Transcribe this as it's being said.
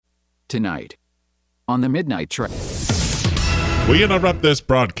tonight on the Midnight Train. We interrupt this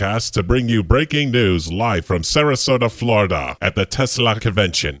broadcast to bring you breaking news live from Sarasota, Florida at the Tesla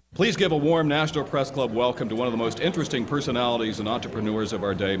convention. Please give a warm National Press Club welcome to one of the most interesting personalities and entrepreneurs of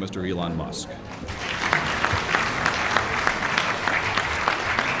our day, Mr. Elon Musk.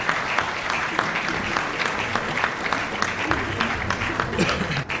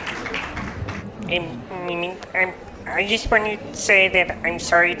 I just want to say that I'm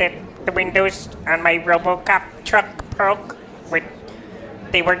sorry that the windows on my RoboCop truck broke.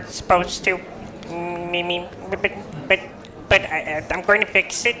 They weren't supposed to. But I'm going to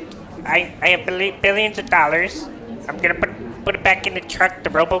fix it. I have billions of dollars. I'm going to put it back in the truck, the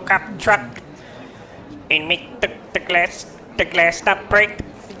RoboCop truck, and make the glass not break.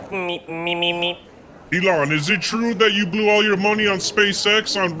 Elon, is it true that you blew all your money on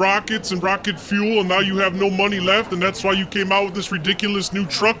SpaceX, on rockets and rocket fuel, and now you have no money left, and that's why you came out with this ridiculous new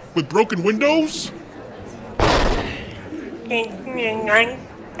truck with broken windows?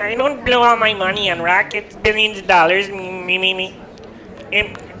 I don't blow all my money on rockets, billions of dollars. Don't be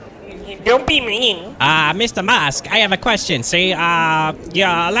mean. Mr. Musk, I have a question. See, your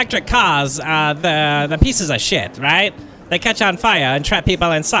electric cars, the pieces of shit, right? They catch on fire and trap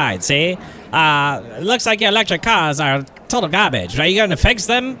people inside, see? It looks like your electric cars are total garbage. Are you going to fix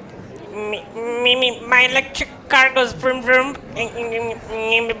them? My electric car goes vroom vroom,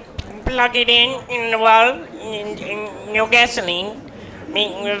 and plug it in the wall, and no gasoline.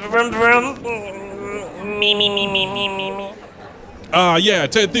 Vroom vroom, me. Yeah,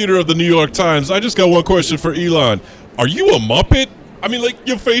 Ted Theater of the New York Times. I just got one question for Elon. Are you a Muppet? I mean, like,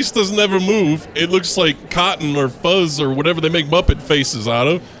 your face doesn't ever move. It looks like cotton or fuzz or whatever they make Muppet faces out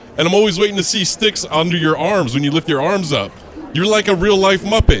of. And I'm always waiting to see sticks under your arms when you lift your arms up. You're like a real-life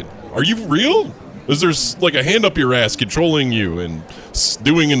Muppet. Are you real? Is there, like, a hand up your ass controlling you and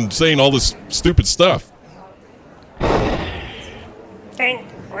doing and saying all this stupid stuff?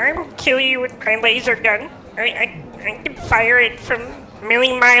 I'll kill you with my laser gun. I can fire it from a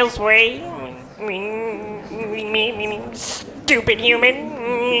million miles away. Stupid human.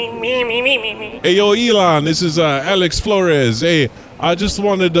 Hey, yo, Elon, this is Alex Flores. Hey, I just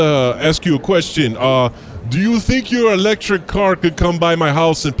wanted to ask you a question. Do you think your electric car could come by my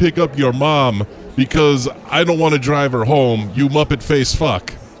house and pick up your mom? Because I don't want to drive her home, you Muppet face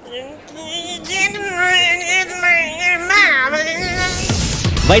fuck.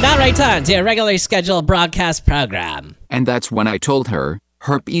 We now return to your regularly scheduled broadcast program. And that's when I told her,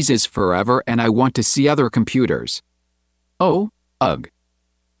 herpes is forever and I want to see other computers. Oh, ugh.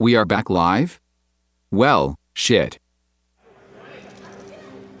 We are back live? Well, shit.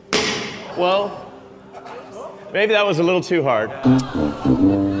 Well, maybe that was a little too hard.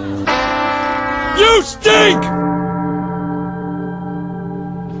 You stink!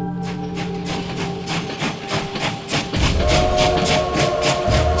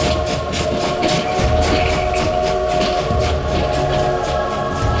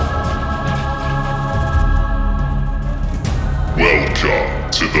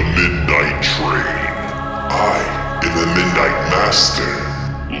 Welcome to the Midnight Train. I am the Midnight Master.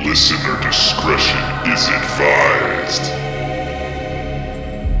 Listener discretion is advised.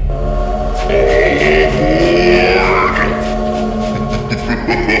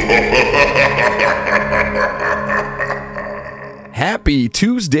 Happy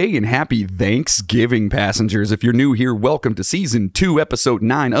Tuesday and happy Thanksgiving, passengers. If you're new here, welcome to Season 2, Episode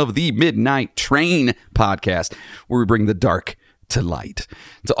 9 of the Midnight Train podcast, where we bring the dark to light.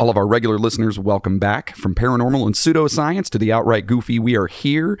 To all of our regular listeners, welcome back. From paranormal and pseudoscience to the outright goofy, we are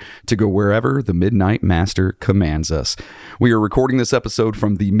here to go wherever the Midnight Master commands us. We are recording this episode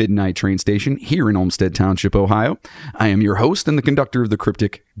from the Midnight Train Station here in Olmsted Township, Ohio. I am your host and the conductor of the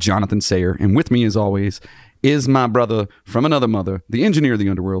cryptic, Jonathan Sayer, and with me, as always, is my brother from another mother, the engineer of the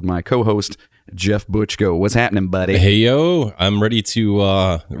underworld, my co-host, Jeff Butchko. What's happening, buddy? Hey, yo, I'm ready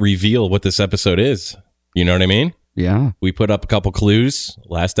to reveal what this episode is. You know what I mean? Yeah. We put up a couple clues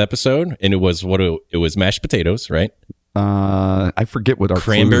last episode, and it was mashed potatoes, right? I forget what our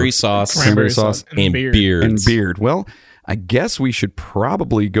cranberry sauce, and beard. And beard. Well, I guess we should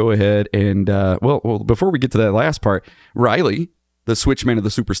probably go ahead and well, before we get to that last part, Riley, the switchman of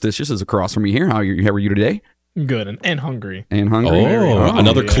the superstitious, is across from me here. How are you today? Good and hungry. And hungry. Oh,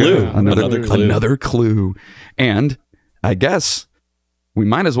 another clue. Yeah. Another clue. And I guess we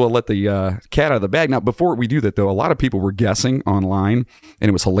might as well let the cat out of the bag. Now, before we do that, though, a lot of people were guessing online, and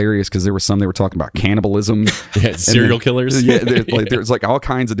it was hilarious because there were some, they were talking about cannibalism. Yeah, serial killers. Yeah, there's like all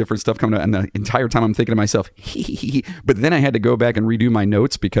kinds of different stuff coming out. And the entire time I'm thinking to myself, but then I had to go back and redo my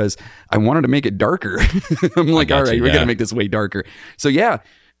notes because I wanted to make it darker. I'm like, all right, we're going to make this way darker. So, yeah,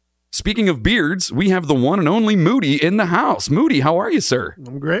 speaking of beards, we have the one and only Moody in the house. Moody, how are you, sir?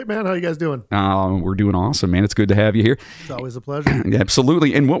 I'm great, man. How you guys doing? We're doing awesome, man. It's good to have you here. It's always a pleasure.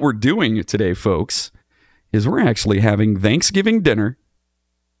 Absolutely. And what we're doing today, folks, is we're actually having Thanksgiving dinner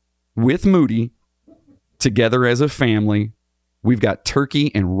with Moody together as a family. We've got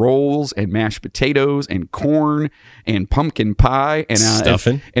turkey and rolls and mashed potatoes and corn and pumpkin pie and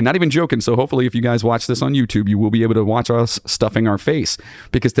stuffing. And not even joking. So hopefully if you guys watch this on YouTube, you will be able to watch us stuffing our face,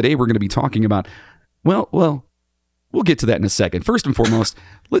 because today we're going to be talking about, well, we'll get to that in a second. First and foremost,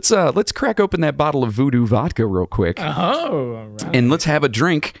 let's crack open that bottle of Voodoo vodka real quick. Oh, all right. And let's have a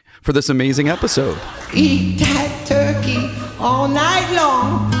drink for this amazing episode. Eat that turkey all night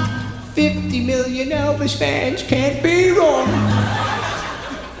long. 50 million Elvis fans can't be wrong.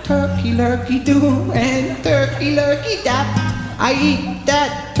 Turkey lurkey do and turkey lurkey dap. I eat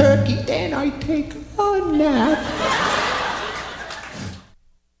that turkey, then I take a nap.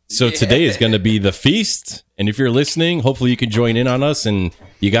 So today is going to be the feast, and if you're listening, hopefully you can join in on us, and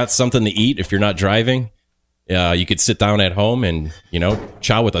you got something to eat. If you're not driving, you could sit down at home and,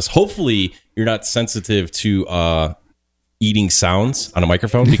 chow with us. Hopefully you're not sensitive to eating sounds on a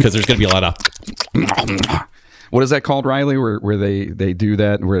microphone, because there's going to be a lot of... What is that called, Riley, where they do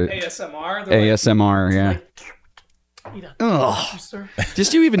that? Where ASMR? ASMR, yeah. Ugh.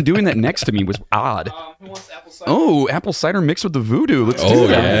 Just you even doing that next to me was odd. Who wants apple cider? Oh, apple cider mixed with the voodoo. Let's do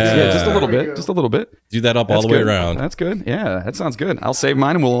that. Yeah, just a little bit. Just a little bit. Do that up all the way around. That's good. Yeah, that sounds good. I'll save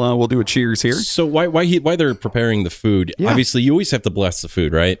mine and we'll do a cheers here. So why they're preparing the food? Yeah. Obviously, you always have to bless the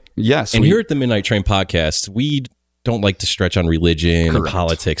food, right? Yes. And here at the Midnight Train podcast, we don't like to stretch on religion and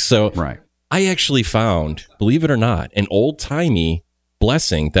politics. So I actually found, believe it or not, an old-timey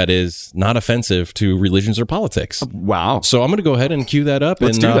blessing that is not offensive to religions or politics. Wow. So I'm going to go ahead and cue that up.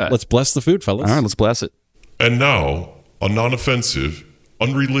 Let's do that. Let's bless the food, fellas. All right, let's bless it. And now, a non-offensive,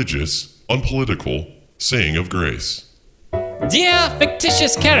 unreligious, unpolitical saying of grace. Dear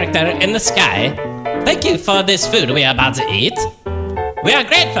fictitious character in the sky, thank you for this food we are about to eat. We are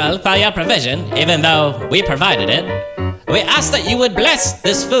grateful for your provision, even though we provided it. We ask that you would bless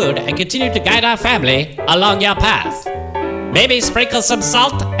this food and continue to guide our family along your path. Maybe sprinkle some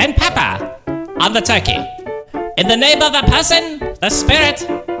salt and pepper on the turkey. In the name of the person, the spirit,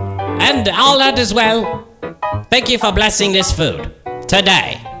 and all that is well, thank you for blessing this food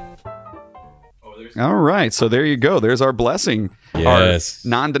today. All right, so there you go. There's our blessing. Yes. Our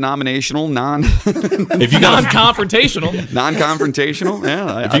non-denominational, if you got non-confrontational. Non-confrontational.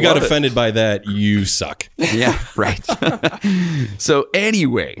 Yeah. If you got offended by that, you suck. Yeah, right. So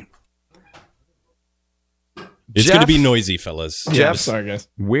anyway, it's going to be noisy, fellas. Jeff, sorry, guys.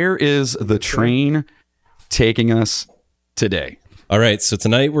 Where is the train taking us today? All right, so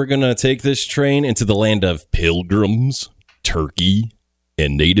tonight we're going to take this train into the land of pilgrims, turkey,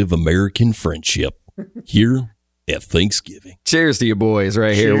 and Native American friendship here at Thanksgiving. Cheers to you boys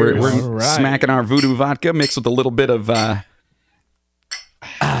right here. We're right. smacking our voodoo vodka mixed with a little bit of, what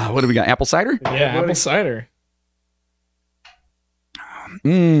do we got? Apple cider? Yeah, apple cider.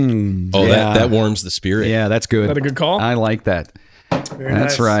 That warms the spirit. Yeah, that's good. Is that a good call? I like that. Very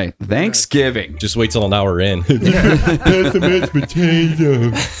That's nice. right. Thanksgiving. Just wait till an hour in. That's the mashed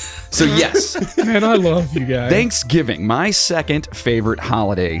potato. So yes, Man, I love you guys. Thanksgiving, my second favorite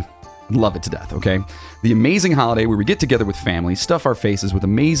holiday. Love it to death, okay? The amazing holiday where we get together with family, stuff our faces with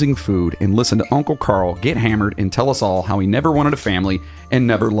amazing food, and listen to Uncle Carl get hammered and tell us all how he never wanted a family and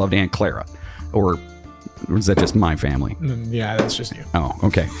never loved Aunt Clara. Or is that just my family? Yeah, that's just you. Oh,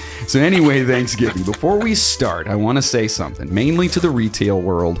 okay. So anyway, Thanksgiving. Before we start, I want to say something, mainly to the retail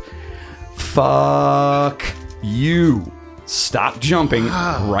world. Fuck you. Stop jumping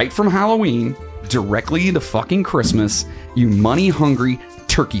right from Halloween directly into fucking Christmas, you money-hungry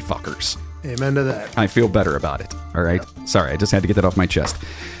turkey fuckers. Amen to that. I feel better about it. All right. Sorry, I just had to get that off my chest.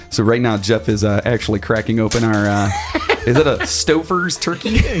 So right now, Jeff is actually cracking open our. Is it a Stouffer's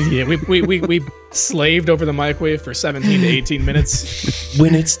turkey? Yeah, we slaved over the microwave for 17 to 18 minutes.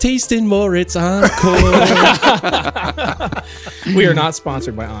 When it's tasting more, it's encore. We are not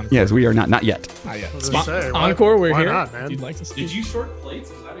sponsored by Encore. Yes, we are not. Not yet. Not yet. I was gonna say, why- Encore, we're why here. not, man? If you'd like to speak. Did you short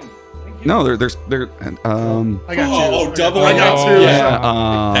plates? No, they're. I got two. double. I got two. Yeah,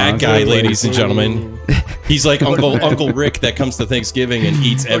 That guy, ladies and gentlemen. He's like Uncle Rick that comes to Thanksgiving and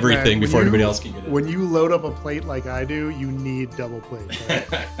eats Look, everything man, before when anybody you- else can get it. When you load up a plate like I do, you need double plates.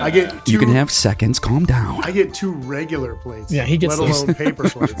 Right? I get two. You can have seconds. Calm down. I get two regular plates. Yeah, he gets let those. alone paper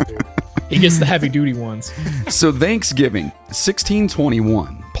plates, dude. He gets the heavy duty ones. So Thanksgiving,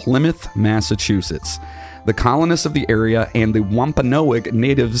 1621, Plymouth, Massachusetts. The colonists of the area and the Wampanoag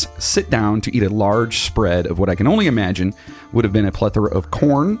natives sit down to eat a large spread of what I can only imagine would have been a plethora of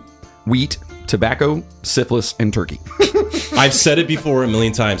corn, wheat, tobacco, syphilis, and turkey. I've said it before a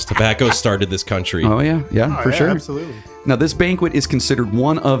million times. Tobacco started this country. Oh, yeah, for sure. Absolutely. Now, this banquet is considered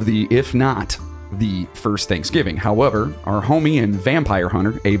one of the, if not the first Thanksgiving. However, our homie and vampire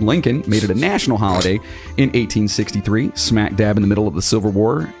hunter, Abe Lincoln, made it a national holiday in 1863, smack dab in the middle of the Civil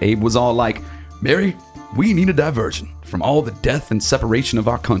War. Abe was all like, Mary, we need a diversion from all the death and separation of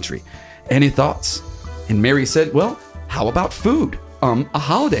our country. Any thoughts? And Mary said, well, how about food? A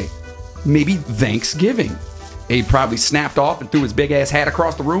holiday. Maybe Thanksgiving. Abe probably snapped off and threw his big ass hat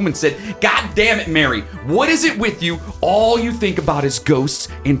across the room and said, God damn it, Mary, what is it with you? All you think about is ghosts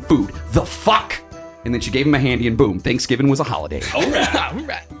and food. The fuck? And then she gave him a handy and boom, Thanksgiving was a holiday. All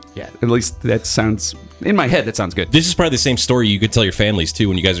right. Yeah, at least that sounds, in my head, that sounds good. This is probably the same story you could tell your families too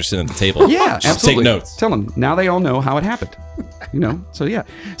when you guys are sitting at the table. Yeah, Just absolutely. Take notes. Tell them. Now they all know how it happened. So yeah.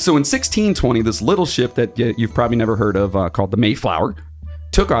 So in 1620, this little ship that you've probably never heard of called the Mayflower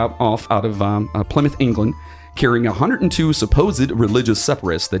took off out of Plymouth, England, carrying 102 supposed religious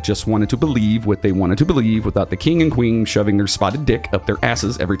separatists that just wanted to believe what they wanted to believe without the king and queen shoving their spotted dick up their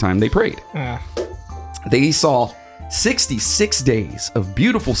asses every time they prayed. They saw 66 days of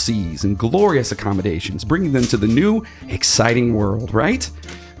beautiful seas and glorious accommodations, bringing them to the new, exciting world, right?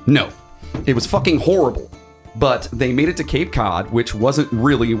 No, it was fucking horrible. But they made it to Cape Cod, which wasn't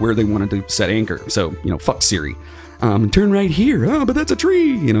really where they wanted to set anchor. So, fuck Siri. Turn right here. Oh, but that's a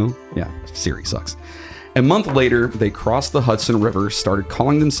tree, Yeah, Siri sucks. A month later, they crossed the Hudson River, started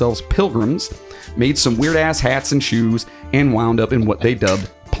calling themselves Pilgrims, made some weird-ass hats and shoes, and wound up in what they dubbed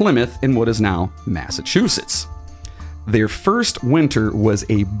Plymouth in what is now Massachusetts. Their first winter was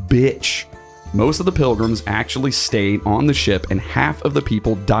a bitch. Most of the Pilgrims actually stayed on the ship, and half of the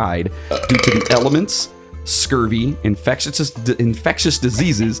people died due to the elements, scurvy, infectious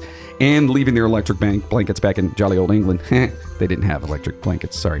diseases, and leaving their electric blankets back in jolly old England. They didn't have electric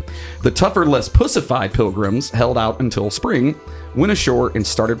blankets, sorry. The tougher, less pussified Pilgrims held out until spring, went ashore, and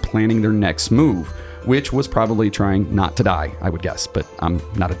started planning their next move, which was probably trying not to die, I would guess, but I'm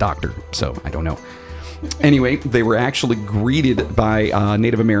not a doctor, so I don't know. Anyway, they were actually greeted by a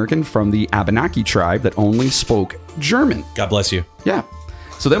Native American from the Abenaki tribe that only spoke German. God bless you. Yeah.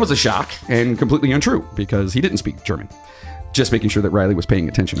 So that was a shock and completely untrue because he didn't speak German. Just making sure that Riley was paying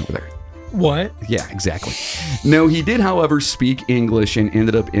attention over there. What? Yeah, exactly. No, he did, however, speak English and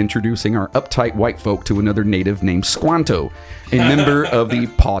ended up introducing our uptight white folk to another native named Squanto, a member of the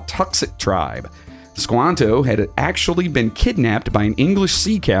Pawtuxet tribe. Squanto had actually been kidnapped by an English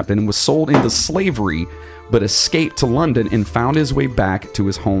sea captain and was sold into slavery, but escaped to London and found his way back to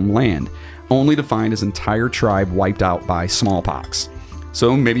his homeland, only to find his entire tribe wiped out by smallpox.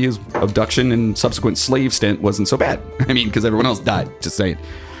 So maybe his abduction and subsequent slave stint wasn't so bad. I mean, because everyone else died, just saying.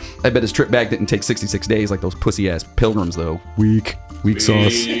 I bet his trip back didn't take 66 days like those pussy-ass Pilgrims, though. Weak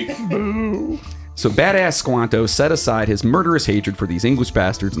sauce. Boo. So badass Squanto set aside his murderous hatred for these English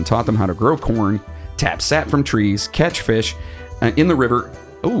bastards and taught them how to grow corn, tap sap from trees, catch fish in the river.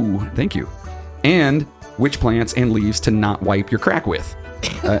 Oh, thank you. And which plants and leaves to not wipe your crack with.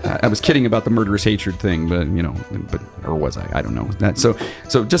 I was kidding about the murderous hatred thing, but or was I? I don't know.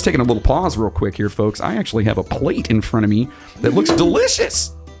 So just taking a little pause real quick here, folks. I actually have a plate in front of me that looks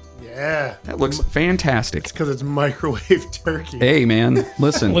delicious. Yeah. That looks fantastic. It's because it's microwave turkey. Hey, man,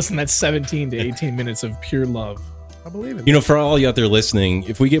 listen. Listen, that's 17 to 18 minutes of pure love. I believe it. For all you out there listening,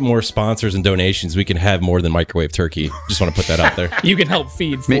 if we get more sponsors and donations, we can have more than microwave turkey. Just want to put that out there. You can help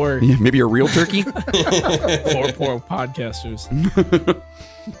feed four. Maybe a real turkey? 4 poor podcasters.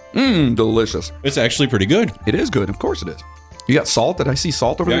 Delicious. It's actually pretty good. It is good. Of course it is. You got salt? Did I see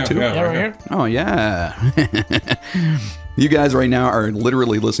salt over there too? Yeah, right here. Oh, yeah. You guys right now are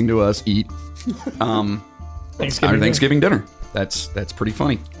literally listening to us eat our Thanksgiving dinner. That's pretty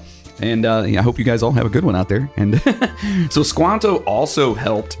funny. And I hope you guys all have a good one out there. And so Squanto also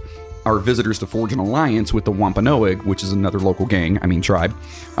helped our visitors to forge an alliance with the Wampanoag, which is another local tribe.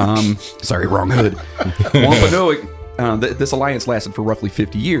 Sorry, wrong hood. Wampanoag. This alliance lasted for roughly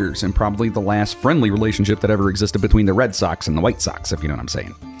 50 years and probably the last friendly relationship that ever existed between the Red Sox and the White Sox, if you know what I'm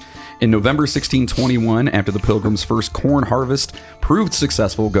saying. In November 1621, after the Pilgrims' first corn harvest proved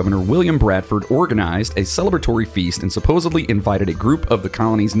successful, Governor William Bradford organized a celebratory feast and supposedly invited a group of the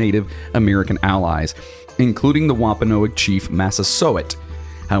colony's Native American allies, including the Wampanoag chief Massasoit.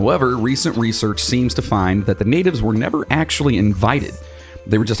 However, recent research seems to find that the natives were never actually invited.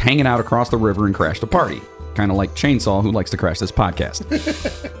 They were just hanging out across the river and crashed a party. Kind of like Chainsaw, who likes to crash this podcast.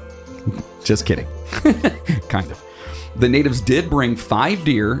 Just kidding. Kind of. The natives did bring 5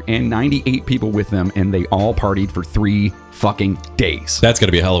 deer and 98 people with them, and they all partied for 3 fucking days. That's going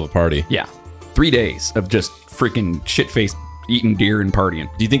to be a hell of a party. Yeah. 3 days of just freaking shit-faced, eating deer and partying.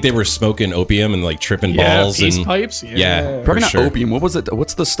 Do you think they were smoking opium and like tripping Yeah, balls? peace and pipes? Yeah. Probably for not sure. opium. What was it?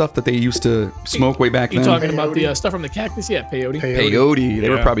 What's the stuff that they used to smoke way back You then? talking about the stuff from the cactus? Yeah, peyote. Peyote. They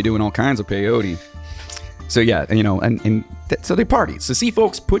were Yeah. probably doing all kinds of peyote. So yeah, you know, so they partied. So see,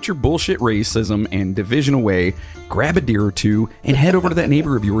 folks, put your bullshit racism and division away, grab a deer or two, and head over to that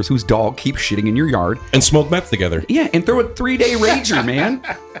neighbor of yours whose dog keeps shitting in your yard. And smoke meth together. Yeah, and throw a 3-day rager, man.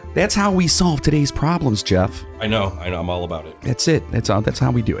 That's how we solve today's problems, Jeff. I know. I'm all about it. That's it. That's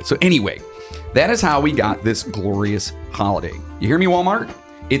how we do it. So anyway, that is how we got this glorious holiday. You hear me, Walmart?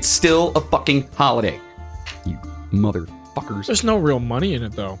 It's still a fucking holiday. You motherfuckers. There's no real money in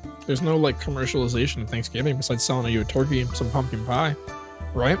it, though. There's no, like, commercialization of Thanksgiving besides selling you a turkey and some pumpkin pie,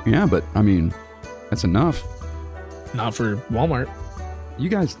 right? Yeah, but, I mean, that's enough. Not for Walmart. You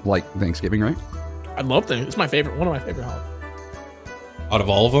guys like Thanksgiving, right? I love Thanksgiving. It's my favorite, one of my favorite holidays. Out of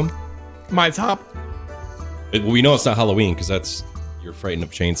all of them? My top. We know it's not Halloween because that's you're frightened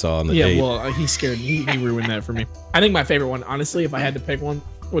of chainsaw on the Yeah, date. well, he scared me. He ruined that for me. I think my favorite one, honestly, if I had to pick one,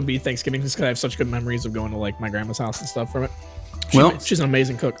 would be Thanksgiving, just because I have such good memories of going to, like, my grandma's house and stuff from it. She's an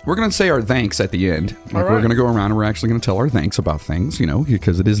amazing cook. We're going to say our thanks at the end. All right. We're going to go around and we're actually going to tell our thanks about things, you know,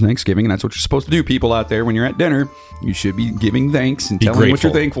 because it is Thanksgiving and that's what you're supposed to do. People out there, when you're at dinner, you should be giving thanks and Be telling what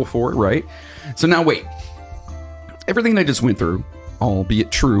you're grateful. thankful for, right? So now wait. Everything I just went through,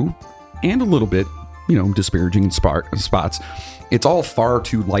 albeit true and a little bit, you know, disparaging in spots, it's all far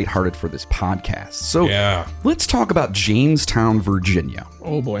too lighthearted for this podcast. So let's talk about Jamestown, Virginia.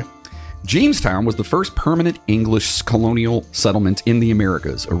 Oh, boy. Jamestown was the first permanent English colonial settlement in the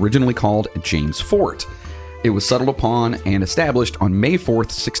Americas, originally called James Fort. It was settled upon and established on May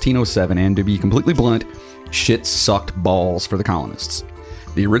 4th, 1607, and to be completely blunt, shit sucked balls for the colonists.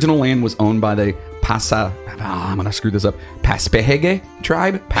 The original land was owned by the I'm gonna screw this up, Paspaheghe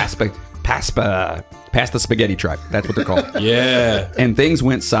tribe? Pasta Spaghetti tribe. That's what they're called. Yeah. And things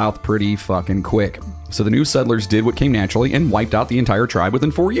went south pretty fucking quick. So the new settlers did what came naturally and wiped out the entire tribe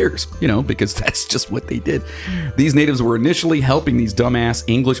within 4 years, you know, because that's just what they did. These natives were initially helping these dumbass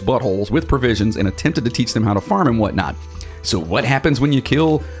English buttholes with provisions and attempted to teach them how to farm and whatnot. So what happens when you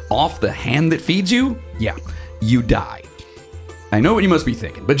kill off the hand that feeds you? Yeah, you die. I know what you must be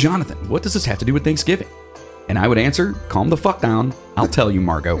thinking, but Jonathan, what does this have to do with Thanksgiving? And I would answer, calm the fuck down. I'll tell you,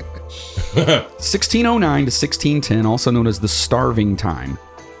 Margot. 1609 to 1610, also known as the Starving Time,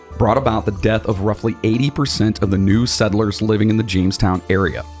 brought about the death of roughly 80% of the new settlers living in the Jamestown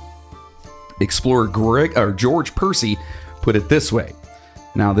area. Explorer George Percy put it this way.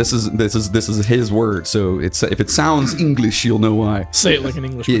 Now this is his word, so if it sounds English, you'll know why. Say it like an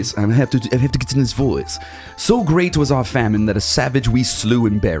Englishman. Yes, I have to get in his voice. So great was our famine that a savage we slew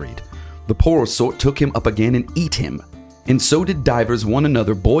and buried. The poorer sort took him up again and eat him, and so did divers one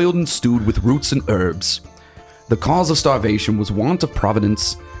another, boiled and stewed with roots and herbs. The cause of starvation was want of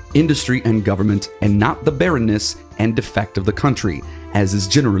providence, industry, and government, and not the barrenness and defect of the country, as is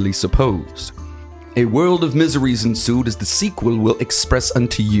generally supposed. A world of miseries ensued, as the sequel will express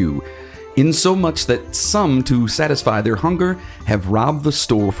unto you, insomuch that some, to satisfy their hunger, have robbed the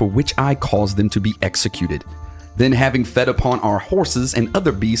store for which I caused them to be executed. Then, having fed upon our horses and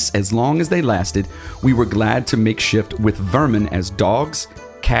other beasts as long as they lasted, we were glad to make shift with vermin as dogs,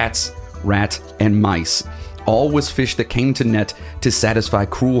 cats, rat, and mice. All was fish that came to net to satisfy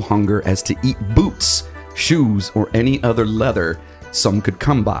cruel hunger, as to eat boots, shoes, or any other leather some could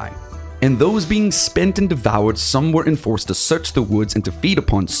come by. And those being spent and devoured, some were enforced to search the woods and to feed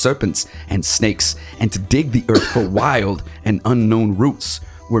upon serpents and snakes, and to dig the earth for wild and unknown roots,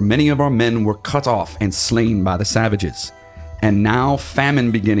 where many of our men were cut off and slain by the savages. And now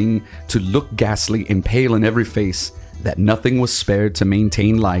famine beginning to look ghastly and pale in every face, that nothing was spared to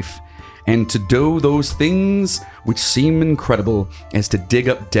maintain life, and to do those things which seem incredible, as to dig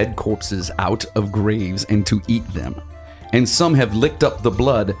up dead corpses out of graves and to eat them. And some have licked up the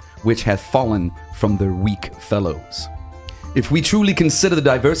blood which hath fallen from their weak fellows. If we truly consider the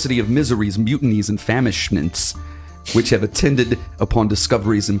diversity of miseries, mutinies, and famishments which have attended upon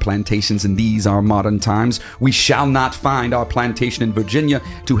discoveries and plantations in these our modern times, we shall not find our plantation in Virginia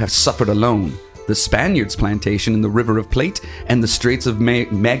to have suffered alone. The Spaniards' plantation in the River of Plate and the Straits of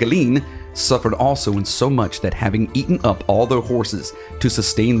Magellan suffered also, in so much that, having eaten up all their horses to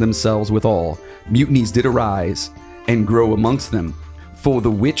sustain themselves withal, mutinies did arise and grow amongst them, for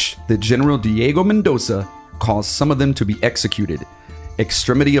the which the General Diego Mendoza caused some of them to be executed,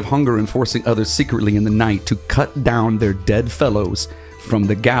 extremity of hunger enforcing others secretly in the night to cut down their dead fellows from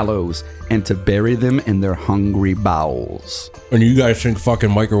the gallows and to bury them in their hungry bowels. And you guys think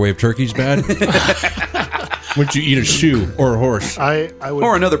fucking microwave turkey's bad? Would you eat a shoe or a horse? I would.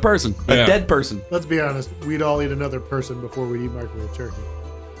 Or another person, a Yeah. dead person. Let's be honest. We'd all eat another person before we eat microwave turkey.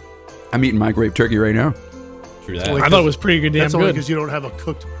 I'm eating microwave turkey right now. True That's that. only I thought it was pretty good. Damn That's only good. because you don't have a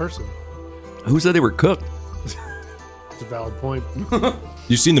cooked person. Who said they were cooked? It's a valid point.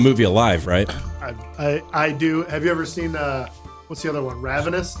 You've seen the movie Alive, right? I do. Have you ever seen what's the other one?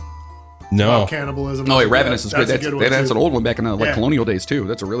 Ravenous? No. About cannibalism. Oh, wait, Ravenous is great. That's a good one, That's too. an old one back in the Yeah. colonial days too.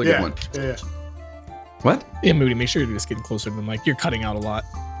 That's a really good one. Yeah. What? Yeah, Moody, make sure you're just getting closer to the mic. You're cutting out a lot.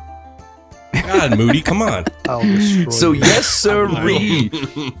 God, Moody, come on. I'll destroy So you. yes, sirree,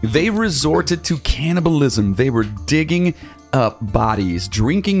 they resorted to cannibalism. They were digging up bodies,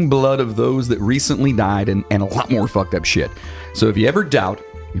 drinking blood of those that recently died, and a lot more fucked up shit. So if you ever doubt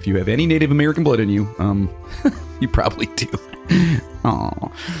if you have any Native American blood in you, you probably do. Aw.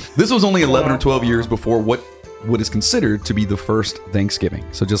 This was only 11 or 12 years before what is considered to be the first Thanksgiving.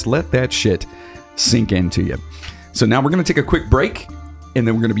 So just let that shit sink into you. So now we're going to take a quick break, and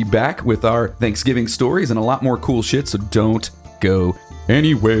then we're going to be back with our Thanksgiving stories and a lot more cool shit, so don't go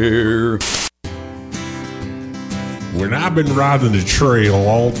anywhere. When I've been riding the trail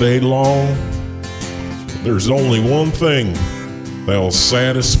all day long, there's only one thing that'll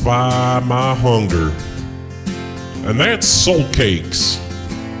satisfy my hunger, and that's soul cakes.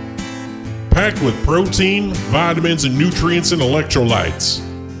 Packed with protein, vitamins, and nutrients and electrolytes,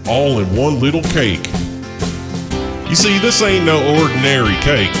 all in one little cake. You see, this ain't no ordinary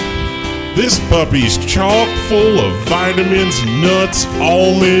cake. This puppy's chock full of vitamins, nuts,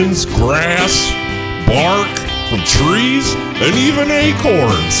 almonds, grass, bark from trees, and even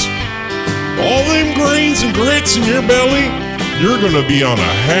acorns. All them grains and grits in your belly, you're gonna be on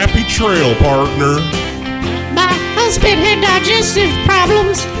a happy trail, partner. My husband had digestive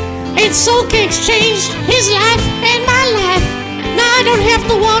problems, and Soul Cakes changed his life and my life. Now I don't have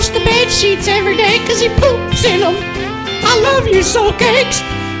to wash the bed sheets every day because he poops in them. I love you, Soul Cakes.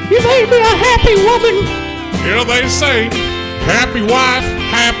 You made me a happy woman. You know, they say, happy wife,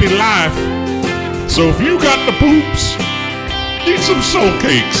 happy life. So if you got the poops, eat some soul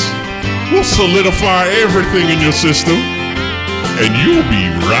cakes. We'll solidify everything in your system, and you'll be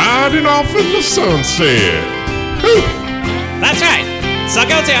riding off in the sunset. Whew. That's right. So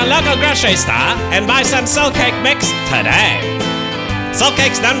go to your local grocery store and buy some Soul Cake mix today. Soul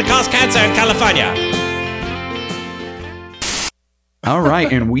Cake's known to cause cancer in California. All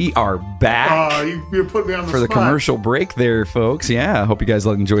right, and we are back. You're putting me on the for the spot. commercial break there, folks. Yeah, I hope you guys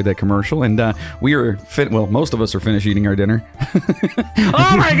enjoyed that commercial. And we are most of us are finished eating our dinner.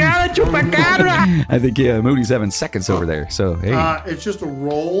 Oh my God, a chupacabra! I think Moody's having seconds over there. So hey, It's just a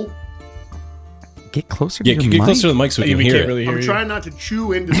roll. get closer. Yeah, to your get mic. closer to the mic so we can hear it. I'm trying not to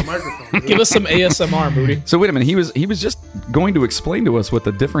chew into the microphone. Give us some ASMR, Moody. So wait a minute. He was just going to explain to us what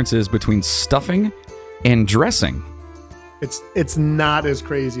the difference is between stuffing and dressing. It's not as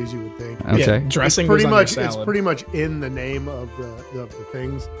crazy as you would think. Okay. Yeah, dressing it's pretty goes on your much it's salad. pretty much in the name of the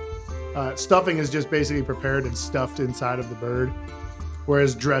things. Stuffing is just basically prepared and stuffed inside of the bird,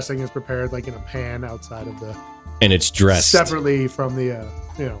 whereas dressing is prepared like in a pan outside of the. And it's dressed separately from the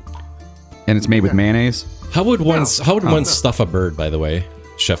And it's made with mayonnaise. How would one stuff a bird? By the way,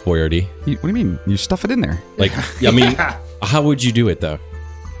 Chef Boyardee. What do you mean? You stuff it in there? Like, I mean, how would you do it though?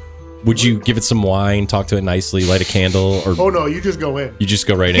 Would you give it some wine, talk to it nicely, light a candle, or Oh no, you just go in. you just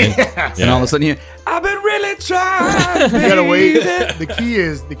go right in? Yeah. And all of a sudden, I've been really trying. You gotta wait.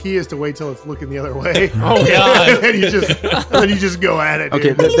 The key is to wait till it's looking the other way. Oh, God. and then you just go at it. Okay,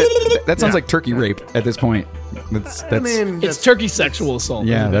 dude. that sounds like turkey rape at this point. That's I mean, It's turkey sexual assault.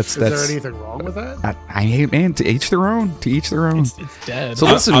 yeah. isn't it? That's is there anything wrong with that? I hate, man. To each their own. To each their own. It's dead. So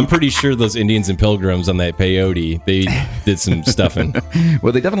listen, I'm pretty sure those Indians and Pilgrims on that peyote, they did some stuffing.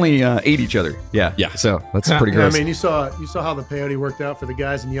 well, they definitely ate each other. Yeah. Yeah. So that's pretty Yeah, gross. I mean, you saw how the peyote worked out for the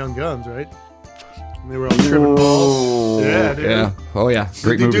guys in Young Guns, right? They were all tripping balls. Yeah, dude. Yeah. Oh yeah.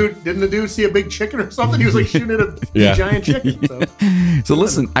 Great movie. Didn't the dude see a big chicken or something? He was like shooting at a Yeah. giant chicken. So. So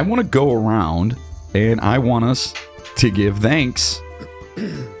listen, I want to go around and I want us to give thanks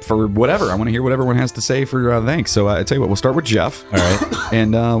for whatever. I want to hear what everyone has to say for thanks. So I tell you what, we'll start with Jeff. All right.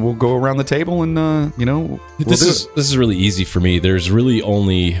 And we'll go around the table and This is really easy for me. There's really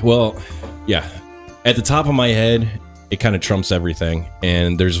only at the top of my head, it kind of trumps everything.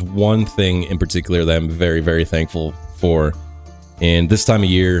 And there's one thing in particular that I'm very, very thankful for. And this time of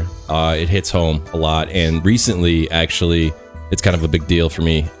year, it hits home a lot. And recently, actually, it's kind of a big deal for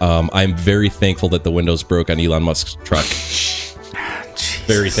me. I'm very thankful that the windows broke on Elon Musk's truck.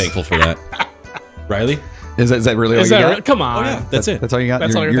 Very thankful for that. Riley? Is that really all you got? Come on. Oh, yeah, that's it. That's all you got?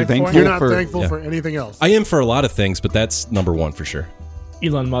 That's all you're you're thankful thankful You're not for thankful for anything else. I am for a lot of things, but that's number one for sure.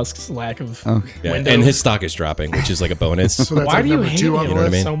 Elon Musk's lack of Yeah, window. and his stock is dropping, which is like a bonus. So that's Why like do you number hate 2 on him the know what I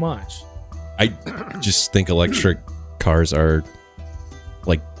list. mean? so much? I just think electric cars are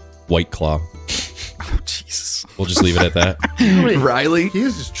like White Claw. Oh, Jesus. We'll just leave it at that. Riley? He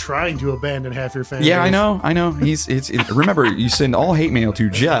is just trying to abandon half your family. Yeah, I know. Remember, you send all hate mail to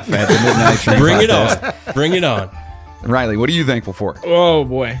Jeff at the Midnight Train. Bring it Podcast. on. Bring it on. Riley, what are you thankful for? Oh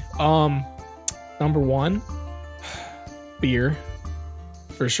boy. Number 1, beer,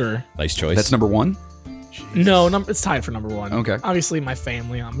 for sure. Nice choice. That's number 1? No, it's tied for number 1. Okay. Obviously, my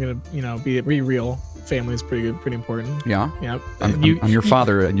family. I'm gonna, be real. Family is pretty good, pretty important. Yeah. Yeah. I'm your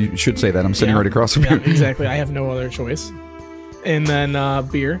father, and you should say that. I'm sitting right across from Yeah, you. exactly. I have no other choice. And then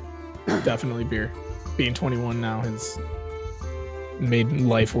beer, definitely beer. Being 21 now has made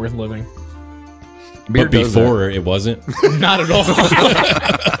life worth living. Beer but does before it wasn't. Not at all.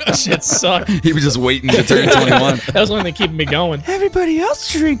 Shit sucked. He was just waiting to turn 21. That was when they keep me going. Everybody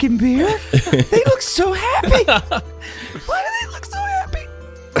else drinking beer. They look so happy. Why do they look so happy?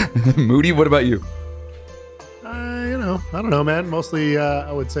 Moody, what about you? I don't know, man. Mostly,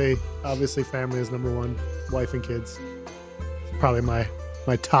 I would say, obviously, family is number 1. Wife and kids. It's probably my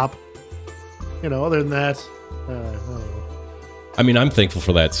top. Other than that, I don't know. I mean, I'm thankful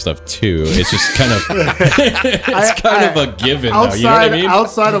for that stuff too. It's just kind of, it's kind of a given, though. You know what I mean?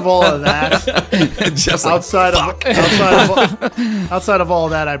 Outside of all of that, just like, outside of all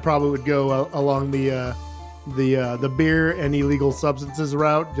that, I probably would go along the beer and illegal substances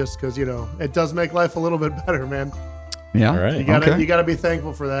route, just because it does make life a little bit better, man. Yeah, all right. You gotta be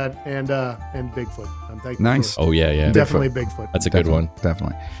thankful for that, and Bigfoot. I'm thankful. Nice. For Oh yeah. definitely Bigfoot. That's a good one.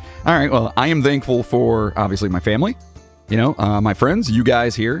 Definitely. All right. Well, I am thankful for obviously my family. My friends, you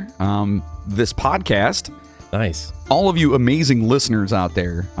guys here, this podcast. Nice. All of you amazing listeners out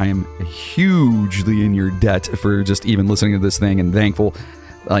there, I am hugely in your debt for just even listening to this thing and thankful.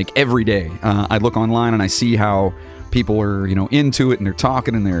 Like every day, I look online and I see how people are, into it and they're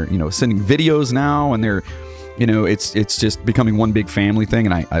talking and they're, sending videos now and they're, it's just becoming one big family thing.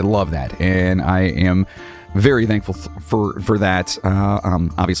 And I love that. And I am very thankful for that.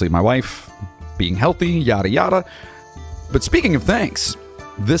 Obviously my wife being healthy, yada, yada. But speaking of thanks,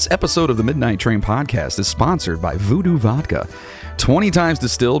 this episode of the Midnight Train Podcast is sponsored by Voodoo Vodka. 20 times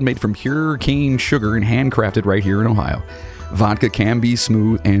distilled, made from pure cane sugar and handcrafted right here in Ohio. Vodka can be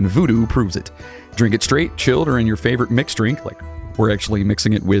smooth, and Voodoo proves it. Drink it straight, chilled, or in your favorite mixed drink. Like, we're actually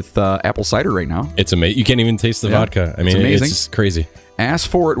mixing it with apple cider right now. It's amazing. You can't even taste the vodka. I mean, it's just crazy. Ask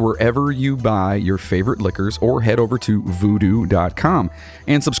for it wherever you buy your favorite liquors or head over to voodoo.com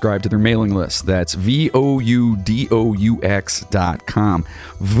and subscribe to their mailing list. That's VOUDOUX.com.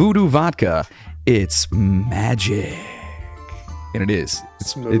 Voodoo Vodka, it's magic. And it is.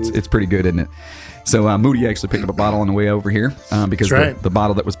 It's pretty good, isn't it? So Moody actually picked up a bottle on the way over here because the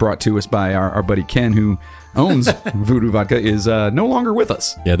bottle that was brought to us by our buddy Ken, who owns Voodoo Vodka, is no longer with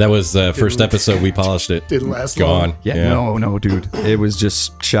us. Yeah, that was the first episode we polished it. Didn't last Gone. long. Yeah, no, dude. It was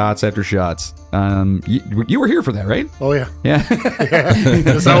just shots after shots. You were here for that, right? Oh, yeah. Yeah.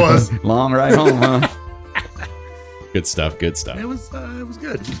 Yes, I was. Long ride home, huh? Good stuff. It was good. It was a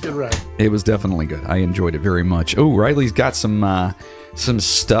good ride. It was definitely good. I enjoyed it very much. Oh, Riley's got some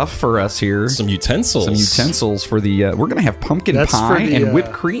stuff for us here. Some utensils. For the. We're gonna have pumpkin That's pie for the, and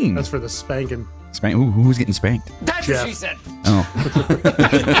whipped cream. That's for the spanking. Ooh, who's getting spanked? That's Jeff. what she said. Oh.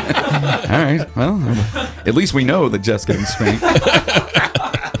 All right. Well, at least we know that Jeff's getting spanked.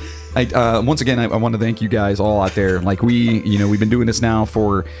 Once again, I want to thank you guys all out there. Like we've been doing this now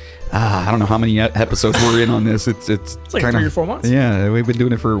for. I don't know how many episodes we're in on this. It's like kinda, 3 or 4 months. Yeah, we've been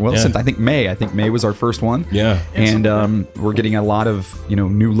doing it for since I think May. I think May was our first one. Yeah, and we're getting a lot of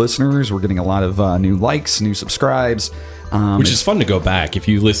new listeners. We're getting a lot of new likes, new subscribes, which is fun to go back. If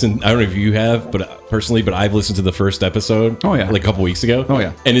you listen, I don't know if you have, but personally, I've listened to the first episode. Oh yeah, like a couple weeks ago. Oh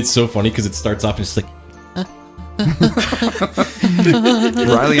yeah, and it's so funny because it starts off and it's like.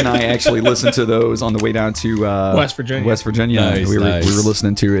 Riley and I actually listened to those on the way down to West Virginia. Nice, we were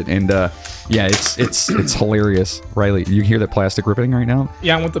listening to it, and it's hilarious. Riley, you hear that plastic ripping right now?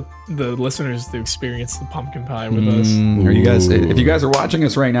 Yeah, I want the listeners to experience the pumpkin pie with us. Are you guys? If you guys are watching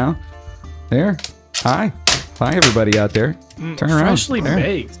us right now, hi everybody out there. Turn around. Freshly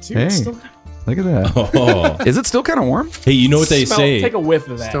baked, too. Hey. Still Look at that. Oh. Is it still kind of warm? Hey, you know what they say? Take a whiff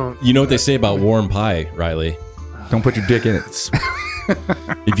of that. You know what they say about warm pie, Riley? Don't put your dick in it.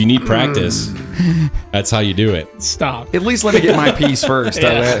 If you need practice, that's how you do it. Stop. At least let me get my piece first.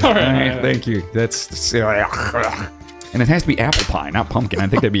 Yeah. All right. Thank you. That's and it has to be apple pie, not pumpkin. I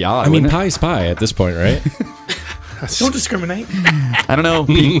think that'd be odd. I mean, pie's pie at this point, right? Don't discriminate. I don't know.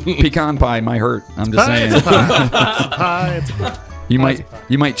 Pecan pie might hurt. I'm just saying. It's a pie.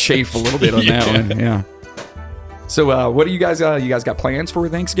 You might chafe a little bit on that one. Yeah. So, what do you guys? You guys got plans for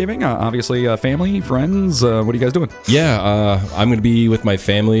Thanksgiving? Obviously, family, friends. What are you guys doing? Yeah, I'm going to be with my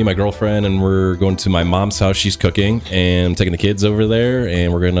family, my girlfriend, and we're going to my mom's house. She's cooking, and I'm taking the kids over there,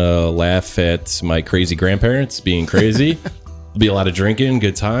 and we're going to laugh at my crazy grandparents being crazy. There'll be a lot of drinking,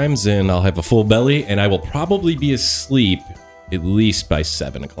 good times, and I'll have a full belly, and I will probably be asleep at least by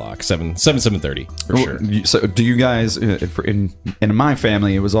 7 o'clock, 7:30 for sure. So, do you guys? In my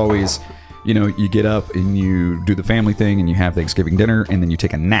family, it was always, you get up and you do the family thing, and you have Thanksgiving dinner, and then you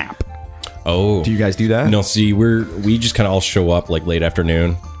take a nap. Oh, do you guys do that? No, see, we just kind of all show up like late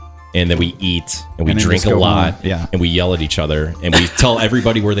afternoon, and then we eat and we drink a lot, and we yell at each other, and we tell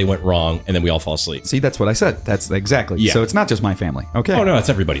everybody where they went wrong, and then we all fall asleep. See, that's what I said. That's exactly. Yeah. So it's not just my family. Okay. Oh no, it's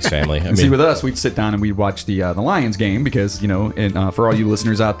everybody's family. I mean, see, with us, we'd sit down and we'd watch the Lions game because and for all you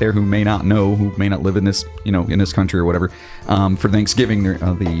listeners out there who may not know, who may not live in this in this country or whatever, for Thanksgiving,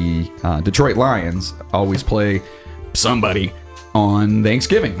 the Detroit Lions always play somebody on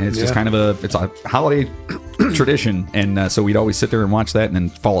Thanksgiving. And it's just kind of a holiday tradition, and so we'd always sit there and watch that and then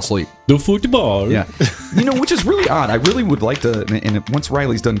fall asleep. The football. Yeah. Which is really odd. I really would like to, and once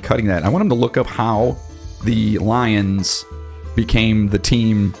Riley's done cutting that, I want him to look up how the Lions became the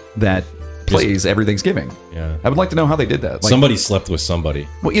team that plays every Thanksgiving. Yeah. I would like to know how they did that. Somebody slept with somebody.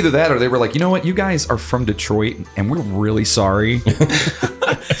 Well, either that or they were like, you know what, you guys are from Detroit and we're really sorry.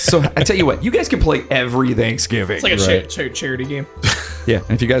 So I tell you what, you guys can play every Thanksgiving. It's like a charity game. Yeah,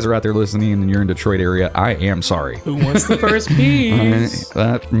 and if you guys are out there listening and you're in Detroit area, I am sorry. Who wants the first piece?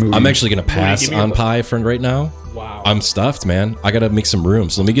 I'm actually going to pass on pie for right now. Wow. I'm stuffed, man. I got to make some room.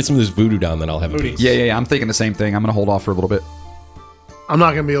 So let me get some of this voodoo down, then I'll have a piece. Yeah. I'm thinking the same thing. I'm going to hold off for a little bit. I'm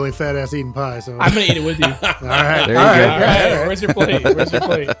not going to be only fat ass eating pie, so I'm going to eat it with you. All right. There you go. All right. Where's your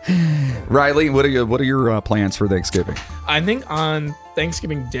plate? Riley, what are your plans for Thanksgiving? I think on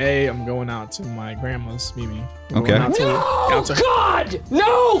Thanksgiving Day, I'm going out to my grandma's, Mimi. Okay. God!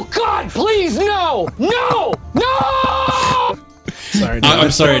 No! God, please, no! No! No! Sorry, dude.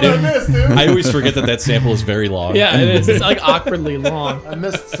 I'm sorry, dude. I missed, dude. I always forget that sample is very long. Yeah, it is. It's like awkwardly long. I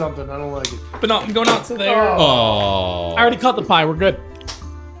missed something. I don't like it. But no, I'm going out to there. Oh. I already cut the pie. We're good.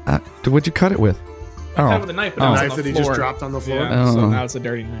 What'd you cut it with? I cut it with a knife, but it was on Knife the that he floor. just dropped on the floor. Yeah, so now it's a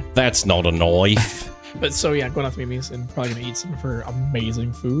dirty knife. That's not a knife. But so yeah, going out to Mimi's and probably gonna eat some of her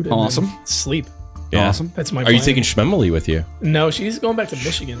amazing food. And Awesome. then sleep. Yeah. Awesome. That's my. Are plan. you taking Schmemily with you? No, she's going back to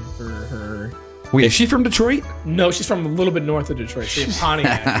Michigan for her. Wait, is she from Detroit? No, she's from a little bit north of Detroit. She's in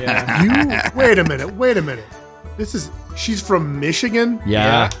Pontiac. Yeah. Wait a minute. She's from Michigan?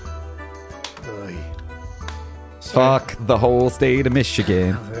 Yeah. Oy. Fuck the whole state of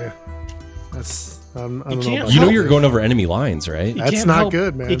Michigan. That's I don't know. can't- You know you're going over enemy lines, right? You That's can't not help-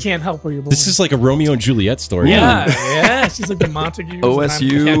 good, man. You can't help where you're born. This is like a Romeo and Juliet story. Yeah. She's like the Montague.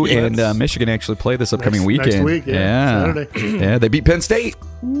 OSU and Michigan actually play this upcoming weekend. next week, yeah. Saturday. Yeah, they beat Penn State.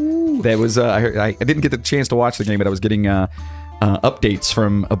 That was I didn't get the chance to watch the game, but I was getting updates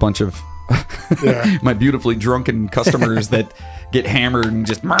from a bunch of my beautifully drunken customers that get hammered and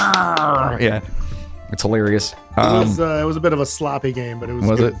just yeah. It's hilarious. It was a bit of a sloppy game, but it was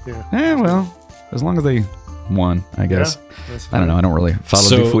good. it? Yeah. Well, as long as they won, I guess. Yeah, I don't know. I don't really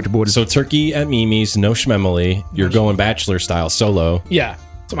follow the football. So turkey at Mimi's, no Schmemily. You're going bachelor style solo. Yeah.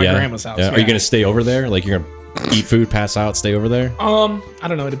 To my grandma's house. Yeah. Yeah. Are you going to stay over there? Like you're going to eat food, pass out, stay over there? I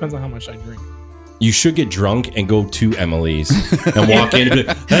don't know. It depends on how much I drink. You should get drunk and go to Emily's and walk in and be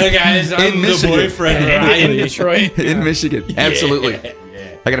like, hey guys, I'm the boyfriend. In Detroit. In Michigan. Absolutely.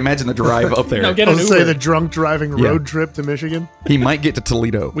 I can imagine the drive up there. No, get I an was Uber. say the drunk driving road trip to Michigan. He might get to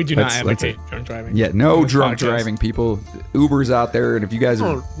Toledo. We do not That's advocate it. drunk driving. Yeah, no On this drunk podcast. driving, people. Uber's out there, and if you guys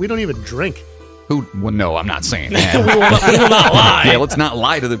are Oh, we don't even drink. well, no, I'm not saying that. we will not lie. Yeah, let's not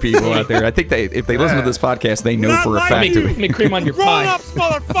lie to the people out there. I think if they listen to this podcast, they know for a fact Let me cream on your pie.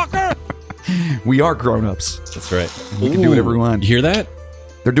 motherfucker! we are grown-ups. That's right. We can do whatever we want. You hear that?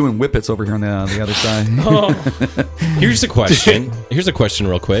 They're doing whippets over here on the other side. Here's a question. Here's a question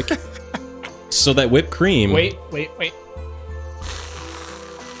real quick. So that whipped cream. Wait.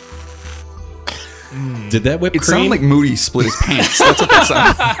 Did that whipped It cream? sounded like Moody split his pants. That's what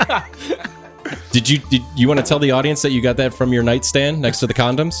that sounded. Did you want to tell the audience that you got that from your nightstand next to the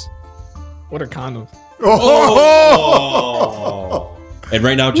condoms? What are condoms? Oh. And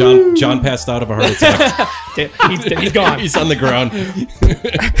right now, John passed out of a heart attack. He's gone. He's on the ground.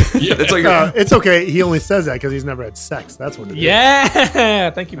 It's like It's okay. He only says that because he's never had sex. That's what it is. Yeah.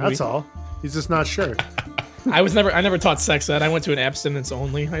 Thank you. That's Moody. all. He's just not sure. I never taught sex ed. I went to an abstinence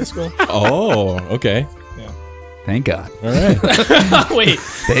only high school. Oh, okay. Thank God. All right. Wait.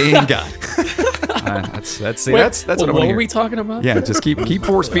 Thank God. That's what I want to hear. were we talking about? Yeah, just keep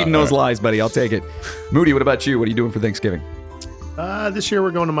force feeding those lies, buddy. I'll take it. Moody, what about you? What are you doing for Thanksgiving? This year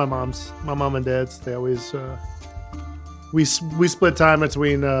we're going to my mom and dad's. They always we split time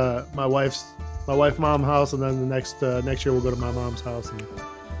between my wife's mom house, and then the next year we'll go to my mom's house. And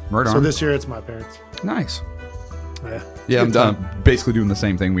Right on. so this year it's my parents. Nice. Yeah, I'm basically doing the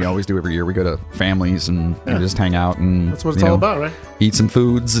same thing we always do every year. We go to families and just hang out and That's what it's all about, right? Eat some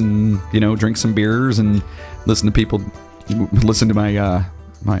foods and drink some beers and listen to my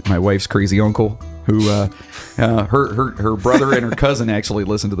my wife's crazy uncle who her brother and her cousin actually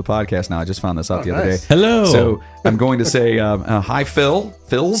listen to the podcast now. I just found this out the other day. Hello. So I'm going to say hi, Phil.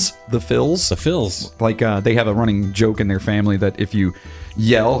 The Phils. Like they have a running joke in their family that if you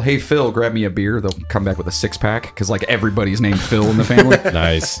yell, "Hey Phil, grab me a beer," they'll come back with a 6-pack because like everybody's named Phil in the family.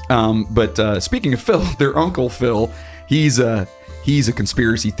 Nice. But speaking of Phil, their uncle Phil, he's a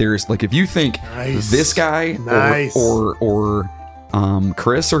conspiracy theorist. Like if you think this guy or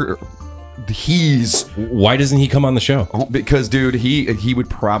Chris or he's why doesn't he come on the show? Because dude, he would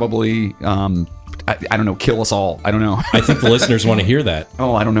probably I don't know, kill us all. I don't know. I think the listeners want to hear that.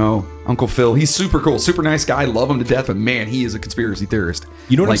 Oh, I don't know. Uncle Phil, he's super cool, super nice guy. Love him to death, but man, he is a conspiracy theorist.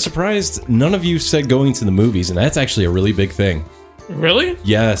 You know what? I'm surprised none of you said going to the movies, and that's actually a really big thing. Really?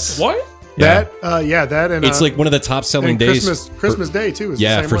 Yes. What? Yeah. That and it's like one of the top selling days. Christmas Day too. Is the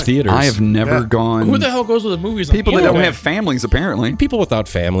same for way. theaters. I have never gone. Who the hell goes to the movies? On People that don't have families, apparently. People without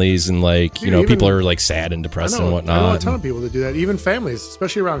families and people are like sad and depressed and whatnot. I know a ton of people that do that, even families,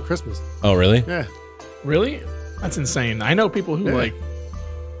 especially around Christmas. Oh, really? Yeah. Really? That's insane. I know people who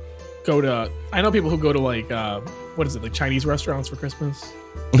go to like what is it, like Chinese restaurants for Christmas?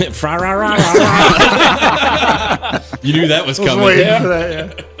 You knew that was coming. Waiting for that,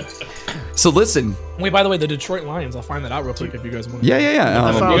 yeah. So listen. Wait, by the way, the Detroit Lions. I'll find that out real quick if you guys want. Yeah. You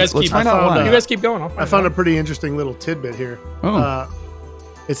guys keep going. I found a pretty interesting little tidbit here. Oh.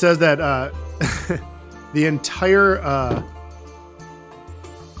 It says that the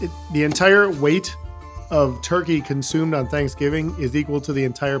entire weight of turkey consumed on Thanksgiving is equal to the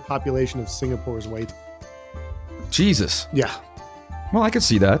entire population of Singapore's weight. Jesus. Yeah. Well, I could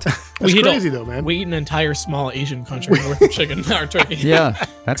see that. That's crazy though, man. We eat an entire small Asian country worth of chicken or turkey. Yeah,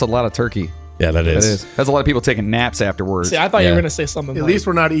 that's a lot of turkey. Yeah, that is. That's a lot of people taking naps afterwards. See, I thought you were going to say something. At least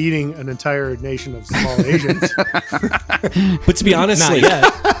we're not eating an entire nation of small Asians. But to be honest,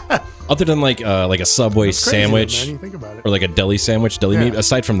 other than like a Subway sandwich though, man. You think about it. or like a deli sandwich, meat,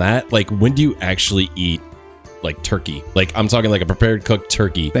 aside from that, like when do you actually eat like turkey? Like I'm talking like a prepared cooked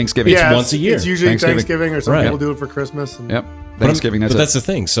turkey. Thanksgiving. Yeah, it's once a year. It's usually Thanksgiving or some people do it for Christmas. And Yep. Thanksgiving. But that's the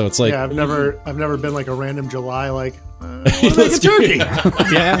thing. So it's like I've never been like a random July like let's make a turkey.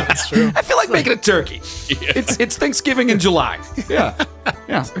 Yeah, that's true. I feel like making a turkey. It's Thanksgiving in July. Yeah.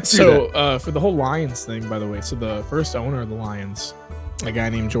 So for the whole Lions thing, by the way, so the first owner of the Lions, a guy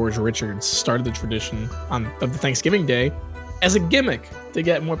named George Richards, started the tradition of the Thanksgiving Day as a gimmick to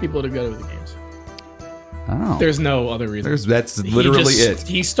get more people to go to the games. Oh. There's no other reason. That's literally it.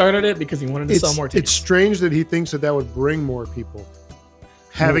 He started it because he wanted to sell more tickets. It's strange that he thinks that would bring more people,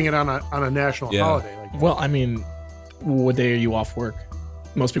 having it on a national holiday. Like, well, I mean, what day are you off work?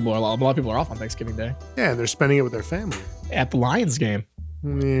 A lot of people are off on Thanksgiving Day. Yeah, and they're spending it with their family. At the Lions game.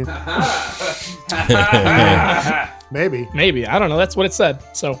 Maybe. I don't know. That's what it said.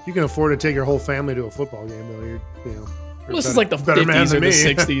 So you can afford to take your whole family to a football game, though. You're this is like the 50s or the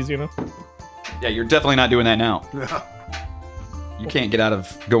 60s, you know? Yeah, you're definitely not doing that now. No. You can't get out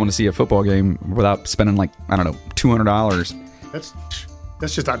of going to see a football game without spending like, I don't know, $200. That's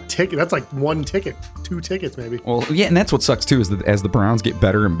just a ticket. That's like one ticket, 2 tickets maybe. Well, yeah, and that's what sucks too is that as the Browns get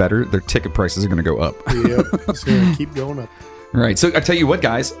better and better, their ticket prices are going to go up. Yep, it's going to keep going up. Right. So I tell you what,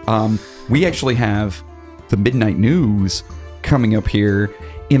 guys, we actually have the midnight news coming up here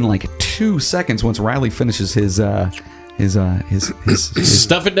in like 2 seconds once Riley finishes his stuff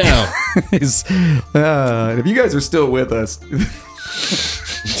it down. If you guys are still with us,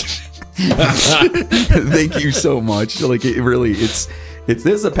 thank you so much. Like it really, this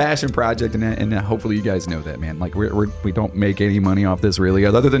is a passion project, and hopefully you guys know that, man. Like we don't make any money off this really,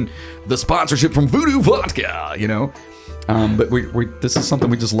 other than the sponsorship from Voodoo Vodka, you know. But this is something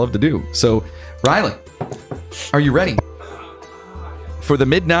we just love to do. So, Riley, are you ready for the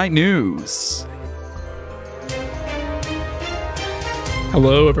midnight news?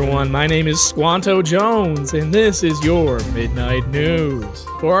 Hello, everyone. My name is Squanto Jones, and this is your Midnight News.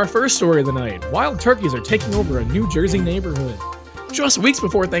 For our first story of the night, wild turkeys are taking over a New Jersey neighborhood. Just weeks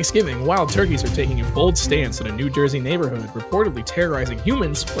before Thanksgiving, wild turkeys are taking a bold stance in a New Jersey neighborhood, reportedly terrorizing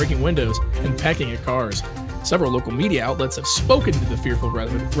humans, breaking windows, and pecking at cars. Several local media outlets have spoken to the fearful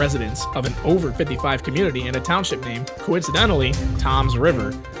residents of an over 55 community in a township named, coincidentally, Tom's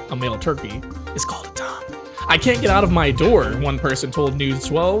River. A male turkey is called a Tom. I can't get out of my door, one person told News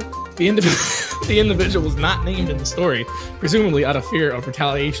 12. The individual was not named in the story, presumably out of fear of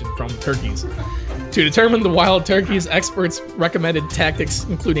retaliation from turkeys. To determine the wild turkeys, experts recommended tactics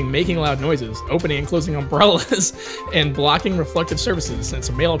including making loud noises, opening and closing umbrellas, and blocking reflective surfaces, since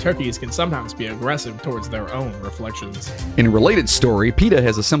male turkeys can sometimes be aggressive towards their own reflections. In a related story, PETA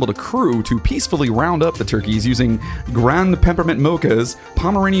has assembled a crew to peacefully round up the turkeys using Grand Peppermint Mochas,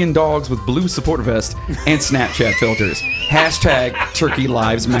 Pomeranian dogs with blue support vest, and Snapchat filters. Hashtag Turkey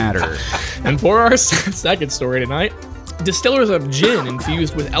Lives Matter. And for our second story tonight, distillers of gin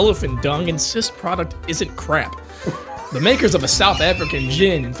infused with elephant dung insist product isn't crap. The makers of a South African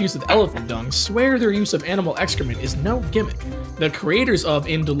gin infused with elephant dung swear their use of animal excrement is no gimmick. The creators of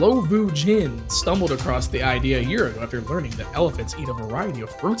Indlovu Gin stumbled across the idea a year ago after learning that elephants eat a variety of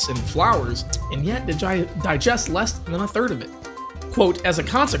fruits and flowers and yet digest less than a third of it. Quote, as a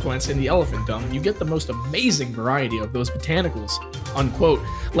consequence, in the elephant dung, you get the most amazing variety of those botanicals, unquote.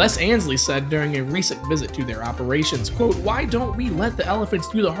 Les Ansley said during a recent visit to their operations, quote, why don't we let the elephants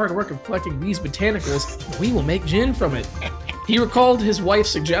do the hard work of collecting these botanicals? We will make gin from it. He recalled his wife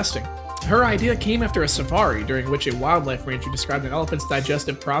suggesting. Her idea came after a safari during which a wildlife ranger described an elephant's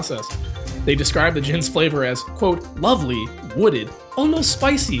digestive process. They described the gin's flavor as, quote, lovely, wooded, almost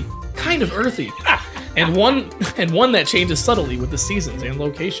spicy, kind of earthy. And one that changes subtly with the seasons and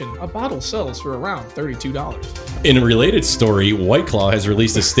location. A bottle sells for around $32. In a related story, White Claw has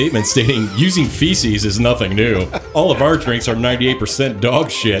released a statement stating using feces is nothing new. All of our drinks are 98% dog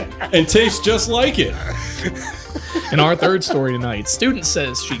shit and taste just like it. In our third story tonight, student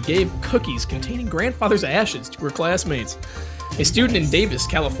says she gave cookies containing grandfather's ashes to her classmates. A student in Davis,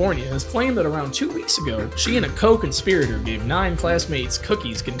 California, has claimed that around 2 weeks ago, she and a co-conspirator gave 9 classmates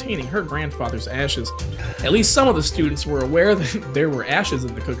cookies containing her grandfather's ashes. At least some of the students were aware that there were ashes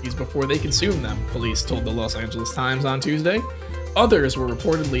in the cookies before they consumed them, police told the Los Angeles Times on Tuesday. Others were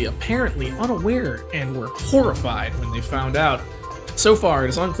reportedly apparently unaware and were horrified when they found out. So far, it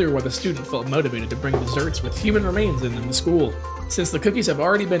is unclear why the student felt motivated to bring desserts with human remains in them to school. Since the cookies have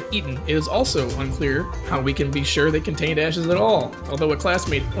already been eaten, it is also unclear how we can be sure they contained ashes at all, although a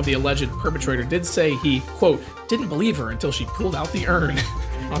classmate of the alleged perpetrator did say he, quote, didn't believe her until she pulled out the urn,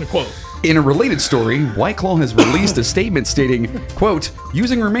 unquote. In a related story, White Claw has released a statement stating, quote,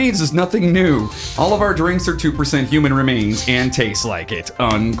 using remains is nothing new. All of our drinks are 2% human remains and taste like it,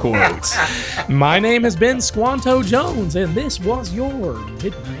 unquote. My name has been Squanto Jones, and this was your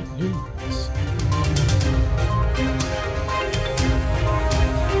Midnight News.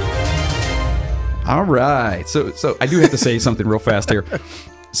 All right. So I do have to say something real fast here.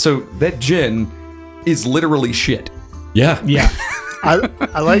 So that gin is literally shit. Yeah. Yeah. I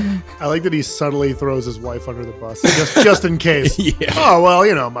like that he subtly throws his wife under the bus just in case. Yeah. Oh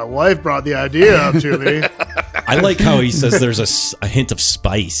well, my wife brought the idea up to me. I like how he says there's a hint of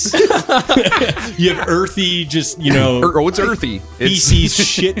spice. You have earthy, just it's earthy. Feces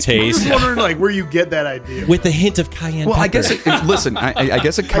shit taste. I'm wondering where you get that idea. With a hint of cayenne Well, pepper. I guess listen, I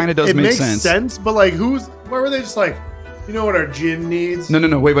guess it kind of does it make makes sense. but why were they just like, you know what our gin needs?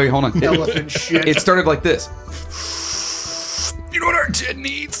 No, wait, hold on. Elephant shit. It started like this. You know what our gin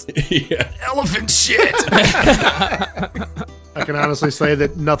needs? Yeah. Elephant shit. I can honestly say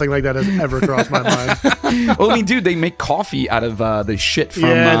that nothing like that has ever crossed my mind. Well, I mean, dude, they make coffee out of the shit from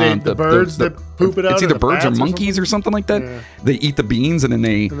the birds that poop it out. It's or either the birds or bats monkeys or something like that. Yeah. They eat the beans and then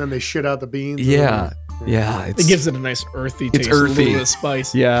they shit out the beans. Yeah. It gives it a nice earthy taste. It's earthy. A little bit of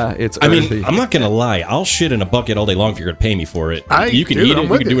spice. Yeah, it's I earthy. mean, I'm not going to lie. I'll shit in a bucket all day long if you're going to pay me for it. You can eat it. I'm You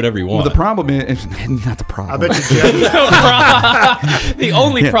with can do you. whatever you want. Well, the problem is not the problem. I bet you Jeff, The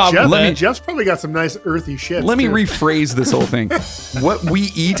only problem. Jeff's probably got some nice earthy shit. Let me too. rephrase this whole thing. What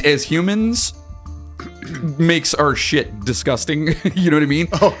we eat as humans makes our shit disgusting. You know what I mean?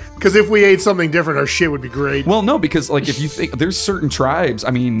 Oh, because if we ate something different, our shit would be great. Well, no, because if you think there's certain tribes,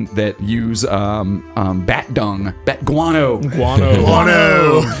 that use bat dung, bat guano.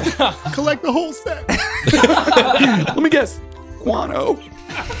 Guano. Collect the whole set. Let me guess, guano.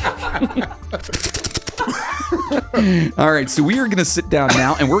 All right, so we are going to sit down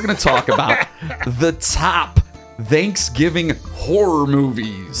now and we're going to talk about the top Thanksgiving horror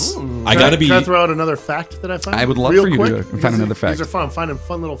movies. Ooh. I gotta Can I throw out another fact that I found? I would love real for you quick? to find another fact. These are fun. I'm finding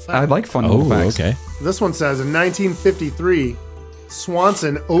fun little facts. I like fun little facts. Okay. This one says in 1953,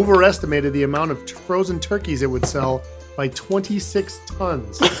 Swanson overestimated the amount of frozen turkeys it would sell by 26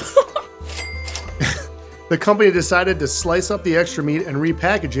 tons. The company decided to slice up the extra meat and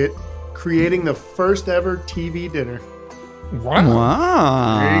repackage it, creating the first ever TV dinner.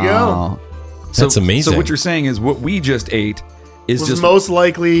 Wow. There you go. That's amazing. So what you're saying is what we just ate is Was just most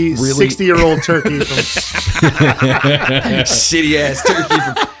likely really 60-year-old turkey from shitty ass turkey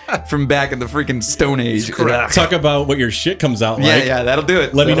from back in the freaking Stone Age. Talk about what your shit comes out like. Yeah, that'll do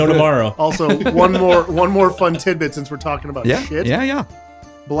it. Let me know tomorrow. Also, one more fun tidbit since we're talking about shit. Yeah.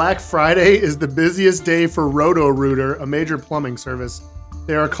 Black Friday is the busiest day for Roto-Rooter, a major plumbing service.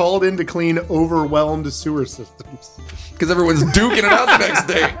 They are called in to clean overwhelmed sewer systems. Because everyone's duking it out the next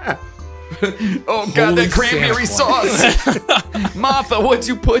day. Oh, God, that cranberry sauce. Martha, what'd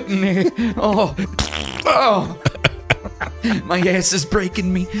you put in there? Oh. My ass is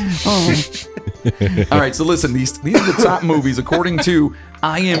breaking me. Oh. All right, so listen, these are the top movies according to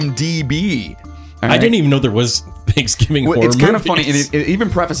IMDb. I didn't even know there was Thanksgiving horror movies. It's kind of funny, and it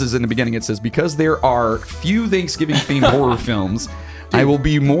even prefaces in the beginning, it says, because there are few Thanksgiving-themed horror films, they will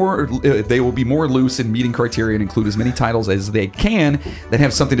be more loose in meeting criteria and include as many titles as they can that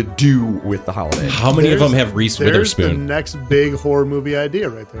have something to do with the holiday. How many of them have Reese There's the Witherspoon? next big horror movie idea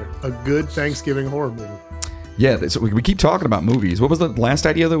right there. A good Thanksgiving horror movie. Yeah, so we keep talking about movies. What was the last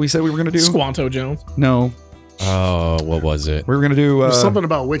idea that we said we were going to do? Squanto Jones. No. Oh, what was it? We were going to do... There's something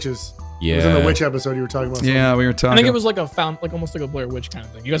about witches. Yeah. It was in the witch episode you were talking about. Yeah, we were talking... I think it was like almost like a Blair Witch kind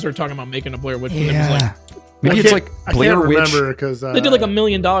of thing. You guys were talking about making a Blair Witch. But it was like, maybe it's like Blair Witch. I can't remember because... they did like $1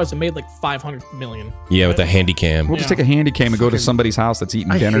 million and made like 500 million. Yeah, with a handy cam. We'll just take a handy cam and go to somebody's house that's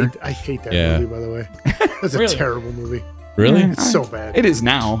eating dinner. I hate that Yeah. movie, by the way. That's a Really? terrible movie. Really? It's so bad. It is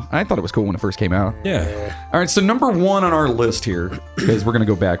now. I thought it was cool when it first came out. Yeah. All right, so number one on our list here, because we're going to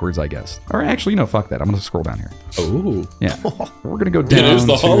go backwards, I guess. Or actually, no, fuck that. I'm going to scroll down here. Oh. Yeah. We're going to go down It is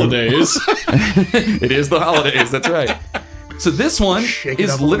the to- holidays. It is the holidays. That's right. So this one Shake it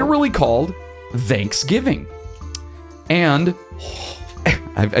is up a little. literally called Thanksgiving. And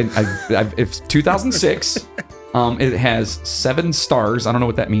it's 2006. It has 7 stars. I don't know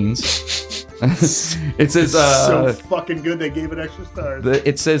what that means. It says... so fucking good they gave it extra stars.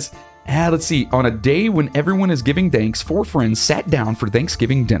 It says, let's see. On a day when everyone is giving thanks, 4 friends sat down for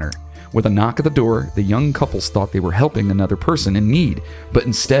Thanksgiving dinner. With a knock at the door, the young couples thought they were helping another person in need, but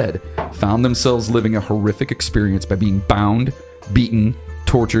instead found themselves living a horrific experience by being bound, beaten,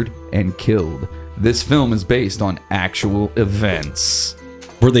 tortured, and killed. This film is based on actual events.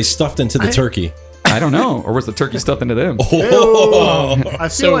 Were they stuffed into the turkey? I don't know. Or was the turkey stuffed into them? Ew. I feel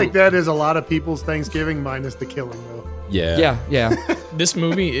So- like that is a lot of people's Thanksgiving minus the killing, though. Yeah. Yeah. This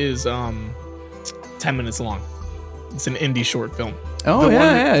movie is 10 minutes long. It's an indie short film. Oh, The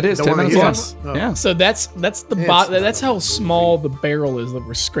yeah, one- it is. the 10 one minutes that long. he's on? Oh. Yeah. So that's the Yeah, that's how small the barrel is that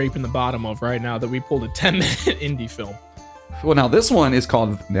we're scraping the bottom of right now. That we pulled a 10-minute indie film. Well, now this one is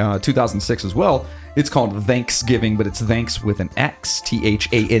called 2006 as well. It's called Thanksgiving, but it's thanks with an X.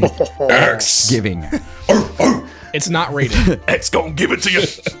 Thanksgiving. It's not rated. X gonna give it to you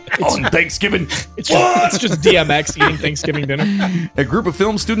on Thanksgiving. It's just DMX eating Thanksgiving dinner. A group of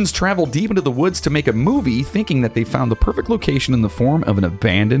film students travel deep into the woods to make a movie, thinking that they found the perfect location in the form of an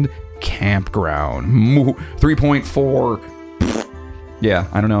abandoned campground. 3.4. Yeah,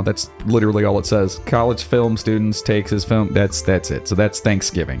 I don't know. That's literally all it says. College film students takes his film. That's it. So that's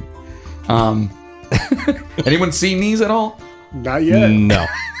Thanksgiving. Anyone seen these at all? Not yet. No.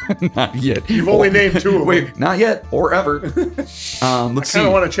 Not yet. You've only named 2 of them. Wait, not yet or ever. Let's I see. kind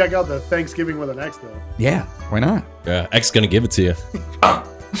of want to check out the Thanksgiving with an X, though. Yeah, why not? Yeah, X gonna give it to you.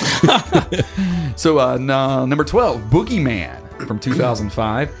 So, number 12, Boogeyman from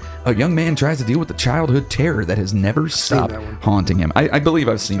 2005. A young man tries to deal with the childhood terror that has never stopped that one. haunting him. I believe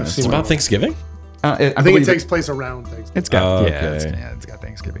I've seen this It's one. about Thanksgiving? I I think believe it takes place around Thanksgiving. It's got Oh, yeah, okay. it's got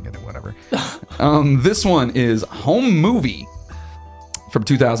Thanksgiving in it, whatever. This one is Home Movie from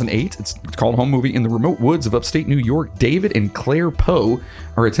 2008. It's called Home Movie. In the remote woods of upstate New York, David and Claire Poe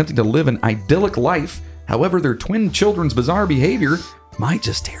are attempting to live an idyllic life. However, their twin children's bizarre behavior might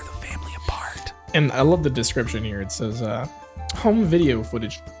just tear the family apart. And I love the description here. It says, home video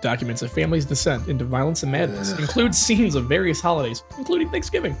footage documents a family's descent into violence and madness. Includes scenes of various holidays, including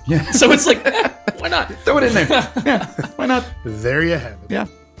Thanksgiving. Yeah. So it's like, why not? Throw it in there. Yeah, why not? There you have it. Yeah.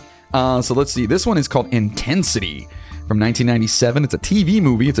 So let's see. This one is called Intensity from 1997. It's a TV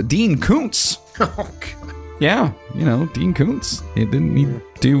movie. It's a Dean Koontz. Yeah, Dean Koontz. Didn't he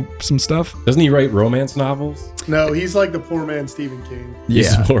do some stuff? Doesn't he write romance novels? No, he's like the poor man Stephen King.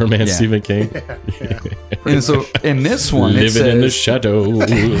 He's the poor man Stephen King. Yeah. And so in this one, it Living in the says, shadows.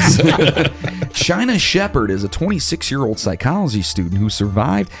 China Shepherd is a 26-year-old psychology student who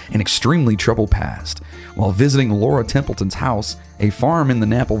survived an extremely troubled past. While visiting Laura Templeton's house, a farm in the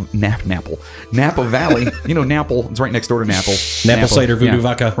Napa Valley. You know, Napple, it's right next door to Napple. Napple cider voodoo yeah,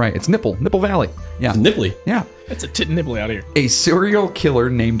 vodka. Right, it's Nipple Valley. Yeah. Nipply. Yeah. That's a tit nibbly out here. A serial killer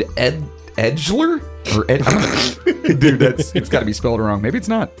named Edgler? Or dude, it's got to be spelled wrong. Maybe it's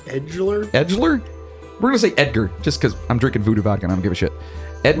not. Edgler? We're going to say Edgar, just because I'm drinking voodoo vodka and I don't give a shit.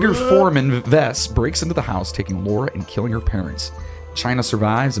 Edgar Foreman Vess breaks into the house, taking Laura and killing her parents. China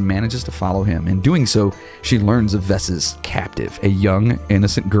survives and manages to follow him. In doing so, she learns of Vess's captive, a young,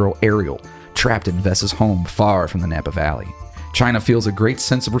 innocent girl, Ariel, trapped in Vess's home far from the Napa Valley. China feels a great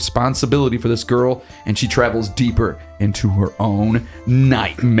sense of responsibility for this girl, and she travels deeper into her own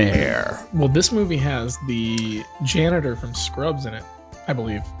nightmare. Well, this movie has the janitor from Scrubs in it, I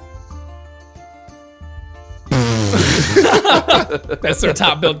believe. That's their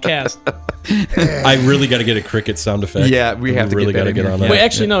top billed cast. I really got to get a cricket sound effect. Yeah, we have to really get got to get on that. Wait,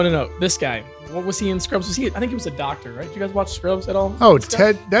 actually, no. This guy. What was he in Scrubs? I think he was a doctor, right? Did you guys watch Scrubs at all? Oh,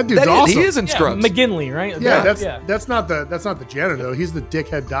 Ted, that dude's awesome. He is in Scrubs. McGinley, right? Yeah, that's not the janitor though. He's the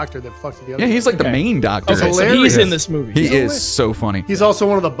dickhead doctor that fucks with the other. Yeah, he's like the main doctor. Okay, so he's in this movie. He is so funny. He's also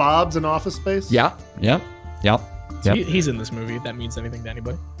one of the Bobs in Office Space. Yeah. So he's in this movie. If that means anything to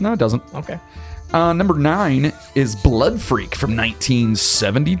anybody. No, it doesn't. Okay. Number 9 is Blood Freak from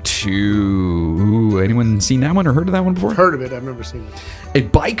 1972. Anyone seen that one or heard of that one before? Heard of it. I've never seen it. A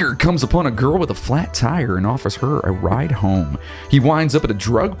biker comes upon a girl with a flat tire and offers her a ride home. He winds up at a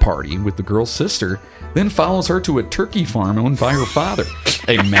drug party with the girl's sister, then follows her to a turkey farm owned by her father,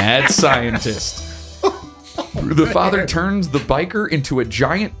 a mad scientist. The father turns the biker into a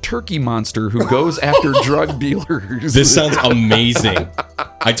giant turkey monster who goes after drug dealers. This sounds amazing.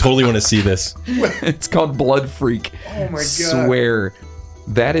 I totally want to see this. It's called Blood Freak. Oh my god. Swear.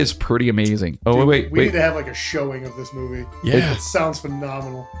 That is pretty amazing. Oh, Dude, wait. We need to have like a showing of this movie. Yeah. It sounds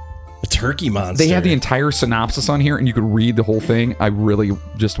phenomenal. A turkey monster. They have the entire synopsis on here, and you could read the whole thing. I really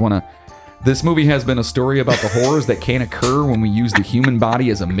just want to... This movie has been a story about the horrors that can occur when we use the human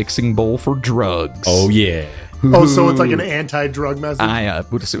body as a mixing bowl for drugs. Oh, yeah. Oh, so it's like an anti-drug message? It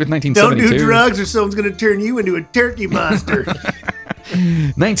was 1972. Don't do drugs or someone's going to turn you into a turkey monster.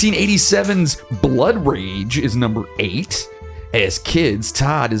 1987's Blood Rage is number 8. As kids,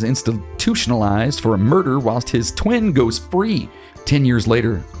 Todd is institutionalized for a murder whilst his twin goes free. 10 years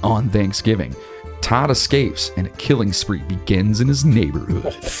later, on Thanksgiving, Todd escapes and a killing spree begins in his neighborhood.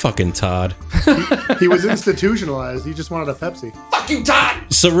 Oh, fucking Todd. He was institutionalized. He just wanted a Pepsi. Fuck you,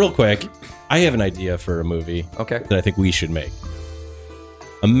 Todd! So real quick, I have an idea for a movie that I think we should make.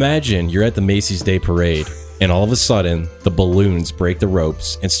 Imagine you're at the Macy's Day Parade, and all of a sudden, the balloons break the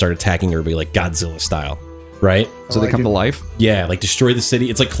ropes and start attacking everybody like Godzilla style. Right? So they come to life? Yeah, like destroy the city.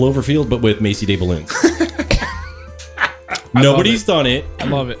 It's like Cloverfield, but with Macy Day balloons. Nobody's done it. I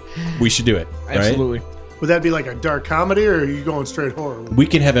love it. We should do it. Absolutely. Right? Would that be like a dark comedy, or are you going straight horror? We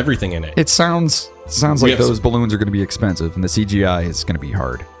can have everything in it. It sounds like those balloons are going to be expensive, and the CGI is going to be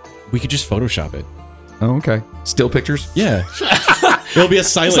hard. We could just Photoshop it. Oh, okay. Still pictures? Yeah. It'll be a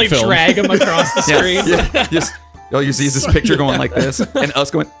silent just like film. Drag them across the screen. Yeah. Just, you see this picture going like this, and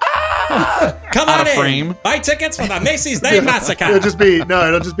us going, Come out on of in. frame. Buy tickets for the Macy's Day Massacre. It'll just be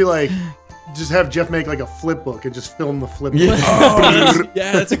like, just have Jeff make like a flip book and just film the flip book.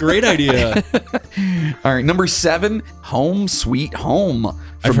 Yeah, that's a great idea. All right, number 7, Home Sweet Home.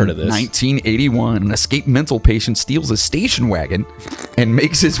 I've heard of this. 1981, an escaped mental patient steals a station wagon and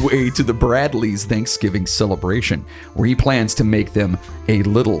makes his way to the Bradleys' Thanksgiving celebration, where he plans to make them a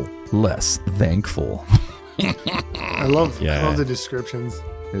little less thankful. I love the descriptions.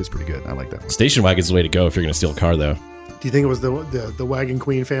 It was pretty good. I like that one. Station wagon's the way to go if you're going to steal a car, though. Do you think it was the Wagon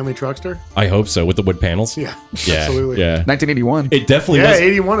Queen family truckster? I hope so, with the wood panels. Yeah, Yeah, absolutely. yeah. 1981. It definitely was.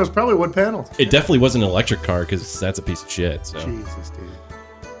 81 was probably wood panels. It definitely wasn't an electric car because that's a piece of shit. So. Jesus, dude.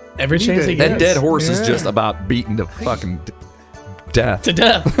 Every chance he gets. That dead horse is just about beaten to fucking death. To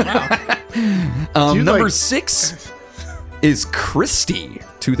death. Wow. Number 6 is Christy,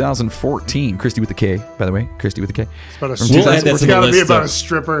 2014. Christy with the K, by the way. Christy with the K. We'll add that to the gotta be list about of- a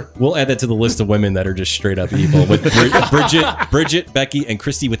stripper. We'll add that to the list of women that are just straight up evil with Bridget, Becky, and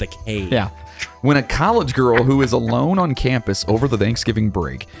Christy with a K. Yeah. When a college girl who is alone on campus over the Thanksgiving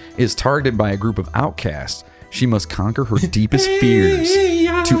break is targeted by a group of outcasts, she must conquer her deepest fears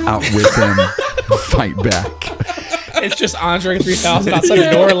to outwit them and fight back. It's just Andre 3000 outside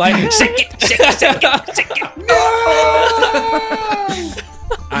the door, like, Sick it.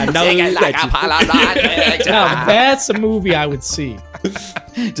 I know that now that's a movie I would see.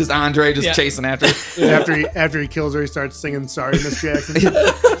 just Andre chasing after her. After he kills her, he starts singing "Sorry, Miss Jackson."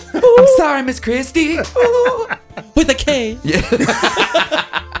 I'm sorry, Miss Christie. With a K. Yeah.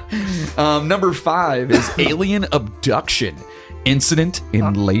 Number 5 is Alien Abduction. Incident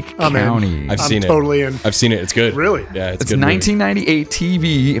in Lake County. I've seen it. Totally in. I've seen it. It's good. Really? Yeah, It's a good movie. 1998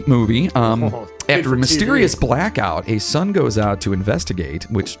 TV movie. After for a mysterious TV. blackout, a son goes out to investigate,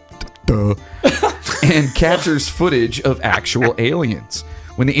 which, duh, and captures footage of actual aliens.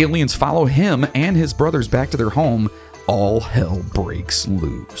 When the aliens follow him and his brothers back to their home, all hell breaks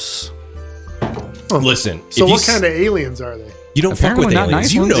loose. Listen. So if what you kind of aliens are they? You don't fuck Apparently with not aliens.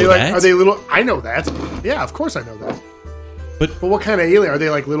 nice You ones. know that. Are they little? I know that. Yeah, of course I know that. But what kind of alien? Are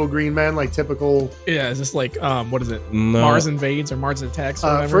they like little green men, like typical? Yeah, is this like what is it? No. Mars Invades or Mars Attacks?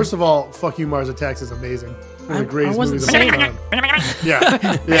 Or whatever? First of all, fuck you, Mars Attacks is amazing. One of the greatest wasn't movies of all time.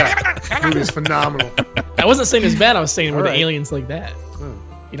 Yeah, movie's phenomenal. I wasn't saying it's bad. I was saying we're the Alright. aliens like that.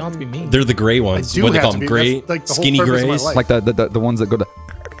 You don't have to be mean. They're the gray ones. do What do they have call to them? be. Gray, That's like the whole skinny purpose of my grays. life. Like the ones that go to.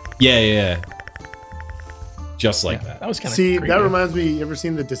 Yeah. Just like that. That was kind of See, that reminds me. You ever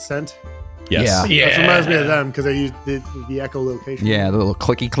seen The Descent? Yes. Yeah. That reminds me of them because they use the echolocation. Yeah, the little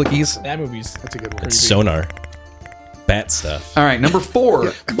clickies. That movie's That's a good one. Sonar. Bat stuff. All right, number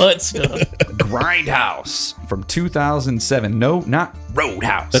 4, butt stuff. Grindhouse from 2007. No, not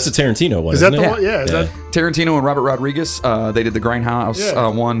Roadhouse. That's a Tarantino one. Is that isn't the it? one? Yeah. Is that? Tarantino and Robert Rodriguez. They did the Grindhouse Yeah.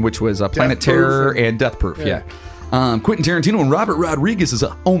 one, which was Planet Death Proof Terror and- and Death Proof. Yeah. Quentin Tarantino and Robert Rodriguez is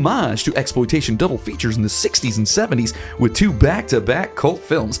a homage to exploitation double features in the 60s and 70s with 2 back-to-back cult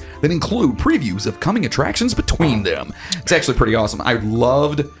films that include previews of coming attractions between them. It's actually pretty awesome. I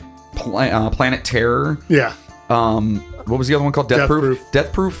loved Planet Terror. Yeah. What was the other one called? Death Proof.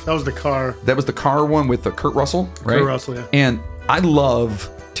 Death Proof. That was the car. That was the car one with Kurt Russell, right? Kurt Russell, yeah. And I love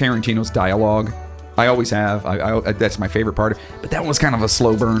Tarantino's dialogue. I always have. That's my favorite part. But that one was kind of a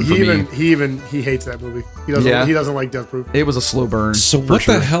slow burn for me. He hates that movie. He doesn't like Death Proof. It was a slow burn. So what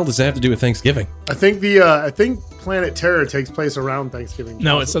the hell does that have to do with Thanksgiving? I think Planet Terror takes place around Thanksgiving.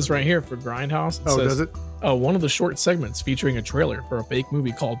 No, it says right here for Grindhouse. Oh, says, does it? One of the short segments featuring a trailer for a fake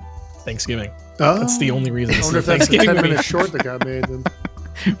movie called Thanksgiving. Oh. That's the only reason. I It's wonder a if that's a Thanksgiving 10-minute movie. short that got made. Then.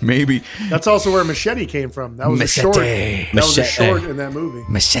 Maybe. That's also where Machete came from. That was a short. That was a short in that movie.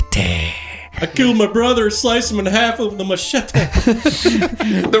 Machete. I killed my brother, sliced him in half with the machete.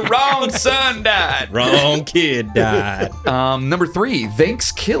 The wrong son died. Wrong kid died. Number 3,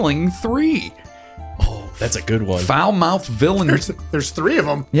 Thanksgiving 3. Oh, that's a good one. Foul-mouthed villain. There's 3 of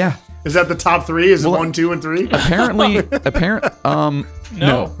them. Yeah. Is that the top 3? Is it 1, 2, and 3? Apparently.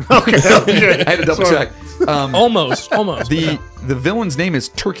 No. Okay. I had to double check. Almost. The villain's name is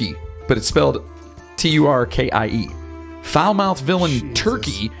Turkey, but it's spelled Turkie. Foul-mouthed villain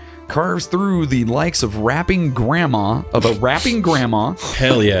Turkey carves through the likes of a rapping grandma,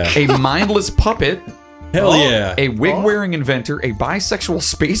 Hell yeah. a mindless puppet, Hell yeah. a wig-wearing inventor, a bisexual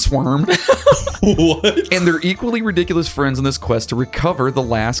space worm, What? and they're equally ridiculous friends in this quest to recover the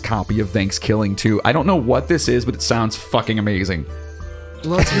last copy of Thanksgiving 2. I don't know what this is, but it sounds fucking amazing.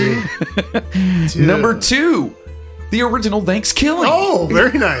 Number 2, the original Thanksgiving. Oh,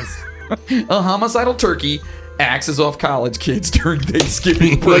 very nice. A homicidal turkey axes off college kids during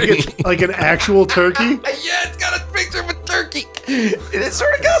Thanksgiving break. like an actual turkey? Yeah, it's got a picture of a turkey. It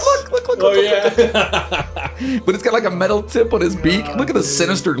sort of got look. Oh, yeah. But it's got like a metal tip on his beak. Look at the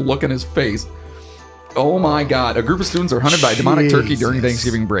sinister look in his face. Oh my God. A group of students are hunted by a demonic turkey during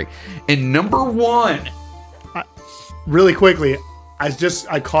Thanksgiving break. And number 1. Really quickly, I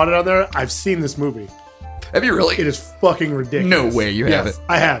caught it on there. I've seen this movie. Have you really? It is fucking ridiculous. No way you have Yes, it.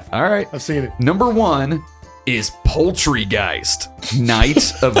 I have. All right. I've seen it. Number 1 is Poultrygeist,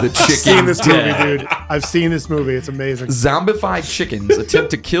 Night of the Chicken I've seen this movie, Dead. dude. I've seen this movie. It's amazing. Zombified chickens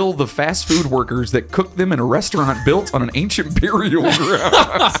attempt to kill the fast food workers that cook them in a restaurant built on an ancient burial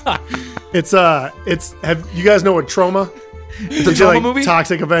ground. Have you guys know what Trauma? It's a trauma movie?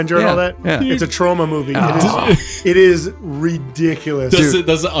 Toxic Avenger and all that? Yeah. It's a trauma movie. Oh. It is ridiculous.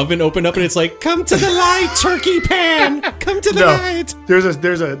 Does the oven open up and it's like, come to the light, turkey pan. Come to the light.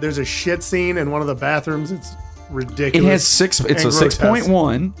 There's a shit scene in one of the bathrooms. It's ridiculous. It has 6. It's a and grotesque.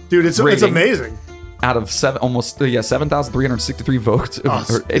 6.1. Dude, it's rating amazing. Out of 7,363 votes.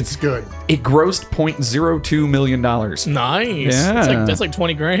 It's good. It grossed $0.02 million. Nice. Yeah. That's like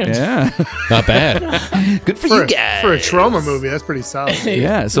 20 grand. Yeah. Not bad. Good for you guys. For a trauma movie, that's pretty solid.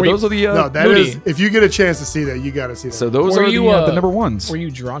 Yeah. So those are the. No, that Moody. is. If you get a chance to see that, you got to see that. So those Were are you, the number 1s. Were you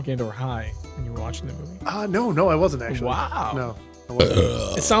drunk and or high when you were watching the movie? No, I wasn't actually. Wow. No. I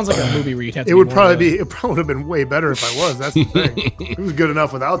wasn't. It sounds like a movie where you'd have to It be would more probably of a- be. It probably would have been way better if I was. That's the thing. It was good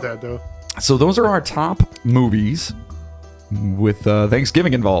enough without that, though. So those are our top movies with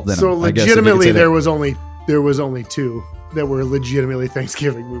Thanksgiving involved in So them. I guess, if you could legitimately, say that. there was only 2. that were legitimately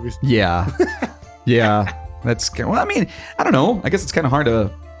Thanksgiving movies. Yeah. Yeah. Well, I mean, I don't know. I guess it's kind of hard to,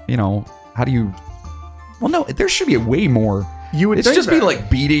 how do you... Well, no, there should be a way more... You would It's think just be that. like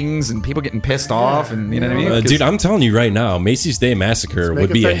beatings and people getting pissed off and, you know what I mean? 'Cause- dude, I'm telling you right now, Macy's Day Massacre Make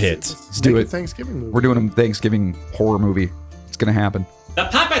would be a Thanks- hit. Let's do make it. a Thanksgiving movie. We're doing a Thanksgiving horror movie. It's going to happen. The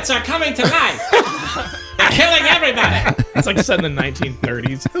puppets are coming to life. They're killing everybody. It's like set in the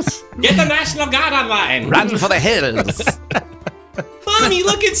 1930s. Get the National Guard online. Run for the hills. Mommy,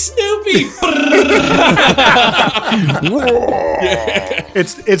 look at Snoopy.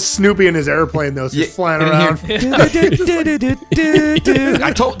 It's Snoopy in his airplane though, so he's flying around. I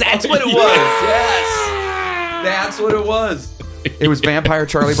told. That's what it was. Yes, that's what it was. It was Vampire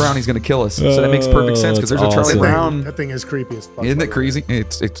Charlie Brown. He's going to kill us. So that makes perfect sense because there's a Charlie Brown. That thing is creepy as fuck. Isn't it crazy?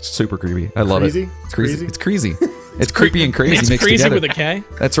 It's super creepy. I love Crazy? it. It's crazy. It's crazy. It's creepy and crazy It's mixed crazy together. with a K?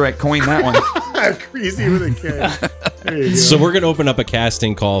 That's right. Coin that one. Crazy with a K. There you go. So we're gonna open up a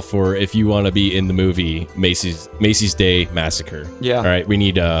casting call for if you want to be in the movie Macy's Day Massacre. Yeah. All right. We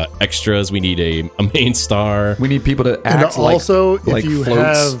need extras. We need a main star. We need people to And act also, like if you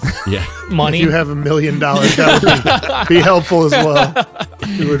floats. have Yeah. Money. if you have $1 million, that would be helpful as well.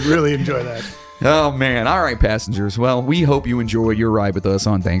 You would really enjoy that. Oh, man. All right, passengers. Well, we hope you enjoy your ride with us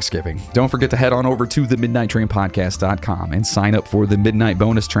on Thanksgiving. Don't forget to head on over to themidnighttrainpodcast.com and sign up for the Midnight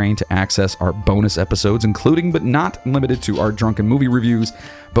Bonus Train to access our bonus episodes, including but not limited to our drunken movie reviews,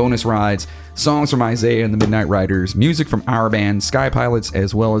 bonus rides, songs from Isaiah and the Midnight Riders, music from our band, Sky Pilots,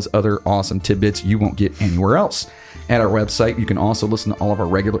 as well as other awesome tidbits you won't get anywhere else. At our website, you can also listen to all of our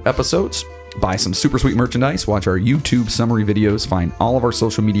regular episodes, buy some super sweet merchandise, watch our YouTube summary videos, find all of our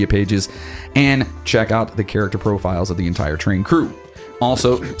social media pages, and check out the character profiles of the entire train crew.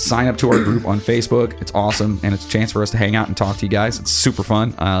 Also, sign up to our group on Facebook. It's awesome, and it's a chance for us to hang out and talk to you guys. It's super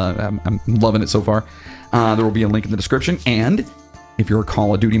fun. I'm loving it so far. There will be a link in the description. And if you're a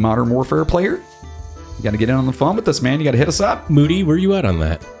Call of Duty Modern Warfare player, you got to get in on the fun with us, man. You got to hit us up. Moody, where you at on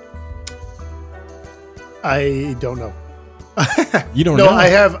that? I don't know. You don't no, know? I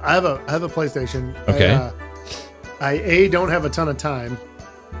have a PlayStation. Okay. I don't have a ton of time.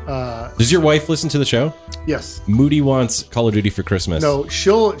 Does your wife listen to the show? Yes. Moody wants Call of Duty for Christmas. No,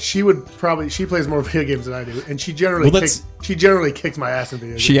 she plays more video games than I do, and she generally kicks my ass in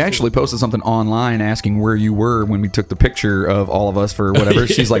video games. She actually posted something online asking where you were when we took the picture of all of us for whatever.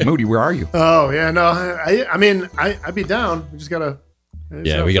 She's like, Moody, where are you? Oh yeah, no, I mean I'd be down. We just gotta.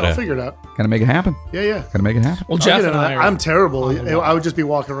 We gotta figure it out. Gotta make it happen. Yeah. Gotta make it happen. Well, Jeff and I'm terrible. I would just be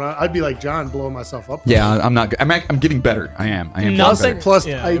walking around. I'd be like John, blowing myself up. Yeah, I'm not. I'm getting better. I am. Plus,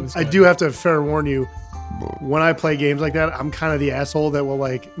 I do have to fair warn you. When I play games like that, I'm kind of the asshole that will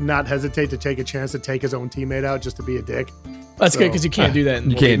like not hesitate to take a chance to take his own teammate out just to be a dick. That's good because you can't do that.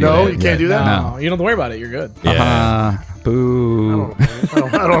 You can't do no, that. you can't do that. No, you don't have to worry about it. You're good. Yeah. Boo. I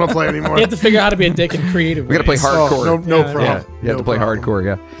don't want to play anymore. You have to figure out how to be a dick in creative We got to play ways. hardcore. No problem. Yeah, you have to play hardcore.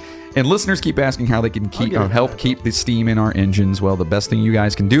 Yeah. And listeners keep asking how they can help keep the steam in our engines. Well, the best thing you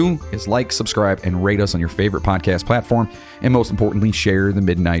guys can do is like, subscribe, and rate us on your favorite podcast platform. And most importantly, share the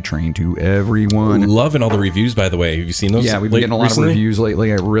Midnight Train to everyone. Loving all the reviews, by the way. Have you seen those? Yeah, we've been getting a lot recently? of reviews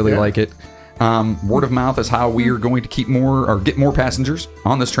lately. I really like it. Word of mouth is how we are going to keep more or get more passengers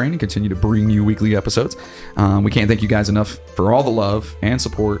on this train and continue to bring you weekly episodes. We can't thank you guys enough for all the love and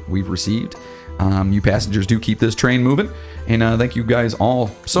support we've received. You passengers do keep this train moving. And thank you guys all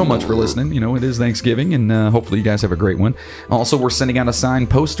so much for listening. You know, it is Thanksgiving, and hopefully you guys have a great one. Also, we're sending out a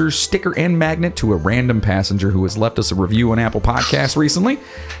signed poster, sticker, and magnet to a random passenger who has left us a review on Apple Podcasts recently.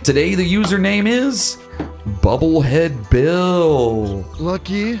 Today, the username is Bubblehead Bill.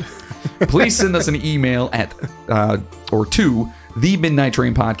 Lucky. Please send us an email at or to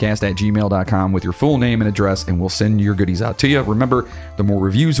themidnighttrainpodcast@gmail.com with your full name and address, and we'll send your goodies out to you. Remember, the more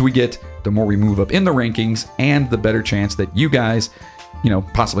reviews we get, the more we move up in the rankings, and the better chance that you guys,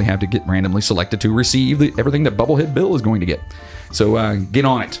 possibly have to get randomly selected to receive everything that Bubblehead Bill is going to get. So get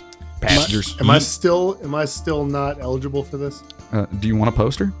on it, passengers. Am I still not eligible for this? Do you want a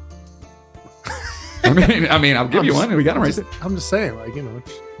poster? I mean, I'll give you one. We got them right there. I'm just saying,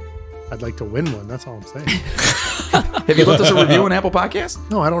 I'd like to win one. That's all I'm saying. Have you left us a review on Apple Podcasts?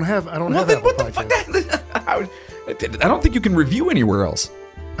 No, I don't have Apple Podcasts. I don't think you can review anywhere else.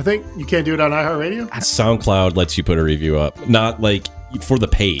 I think you can't do it on iHeartRadio. SoundCloud lets you put a review up, not like for the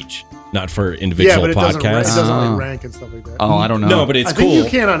page, not for individual podcasts. It doesn't rank and stuff like that. Oh, I don't know. No, but it's I cool. think you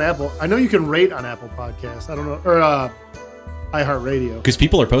can on Apple. I know you can rate on Apple Podcasts. I don't know, or iHeartRadio. Because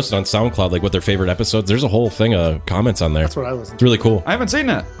people are posting on SoundCloud like what their favorite episodes. There's a whole thing of comments on there. That's what I listen to. It's really cool. I haven't seen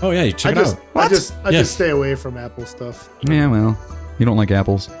that. Oh yeah, you check it out. I just stay away from Apple stuff. Yeah, well, you don't like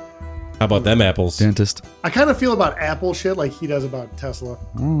apples. How about them apples? Dentist. I kind of feel about Apple shit like he does about Tesla.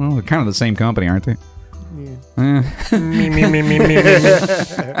 Well, they're kind of the same company, aren't they?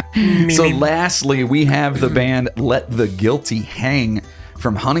 So lastly, we have the band Let the Guilty Hang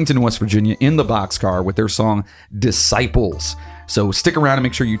from Huntington, West Virginia in the boxcar with their song Disciples. So stick around and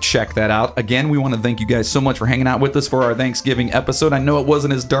make sure you check that out. Again, we want to thank you guys so much for hanging out with us for our Thanksgiving episode. I know it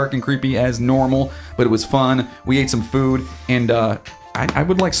wasn't as dark and creepy as normal, but it was fun. We ate some food, and I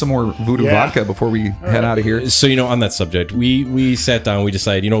would like some more voodoo vodka before we head out of here. So, on that subject, we sat down, we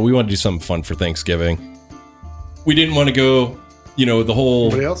decided, we want to do something fun for Thanksgiving. We didn't want to go, the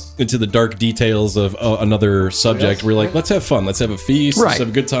whole into the dark details of another subject. We're like, let's have fun. Let's have a feast. Let's have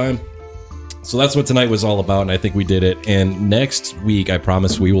a good time. So that's what tonight was all about, and I think we did it. And next week, I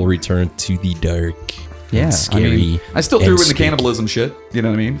promise we will return to the dark. Yeah, scary. I still threw in the cannibalism shit. You know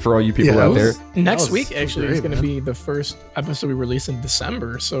what I mean? For all you people out there. Next week, actually, is going to be the first episode we release in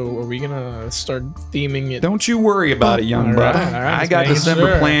December. So are we going to start theming it? Don't you worry about it, young buddy. I got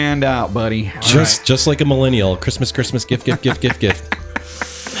December planned out, buddy. Just like a millennial. Christmas, gift. You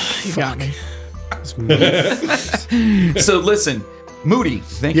got me. So listen. Moody,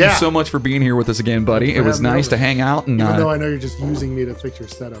 thank you so much for being here with us again, buddy. It was nice to hang out. And, even though I know you're just using me to fix your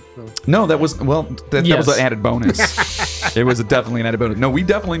setup. So. No, that was, that was an added bonus. It was definitely an added bonus. No, we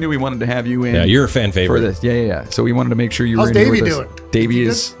definitely knew we wanted to have you in. Yeah, you're a fan favorite. For this. Yeah. So we wanted to make sure you were in Davey here with doing? us. Davey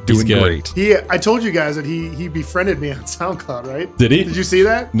is doing great. I told you guys that he befriended me on SoundCloud, right? Did he? Did you see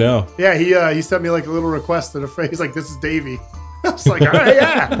that? No. Yeah, he sent me like a little request to the phrase like, this is Davey. I was like, all right,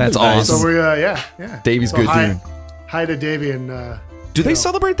 yeah. That's awesome. So we're, Davey's good, dude. Hi to Davey and... do they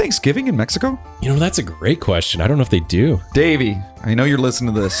celebrate Thanksgiving in Mexico? That's a great question. I don't know if they do. Davey, I know you're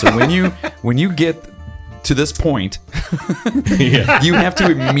listening to this. So when you get to this point, you have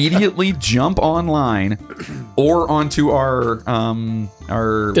to immediately jump online or onto our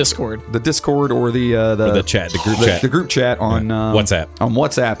Discord, the Discord or the chat, the group chat on WhatsApp. On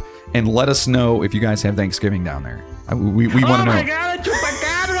WhatsApp, and let us know if you guys have Thanksgiving down there. We want to know. God,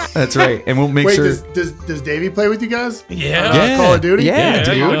 That's right, and we'll make sure. Does Davey play with you guys? Yeah. Call of Duty. Yeah,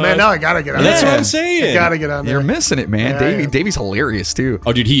 dude. Oh, man, now I gotta get on. That's what I'm saying. I gotta get on there. You're missing it, man. Yeah, Davey's hilarious too.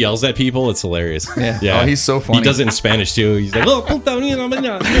 Oh, dude, he yells at people. It's hilarious. Yeah. Oh, he's so funny. He does it in Spanish too. He's like, "Oh,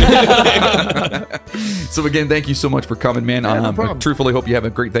 So again, thank you so much for coming, man. No problem. Truthfully, hope you have a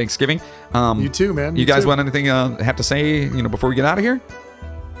great Thanksgiving. You too, man. You guys want anything have to say? Before we get out of here?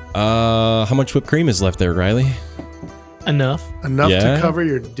 How much whipped cream is left there, Riley? Enough to cover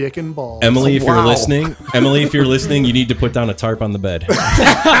your dick and balls. Emily, if you're listening, you need to put down a tarp on the bed.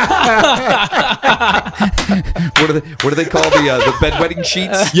 What do they call the bedwetting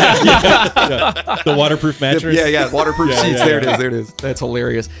sheets? Yeah. The waterproof mattress. Yeah, waterproof sheets. There it is. That's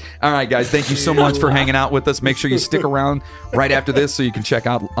hilarious. All right, guys, thank you so much for hanging out with us. Make sure you stick around right after this so you can check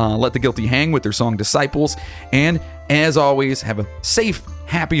out Let the Guilty Hang with their song Disciples. And as always, have a safe,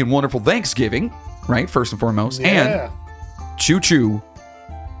 happy, and wonderful Thanksgiving, right? First and foremost. Yeah. And choo-choo,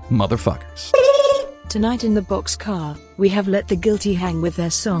 motherfuckers. Tonight in the boxcar, we have Let the Guilty Hang with their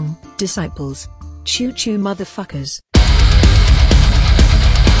song, Disciples. Choo-choo, motherfuckers.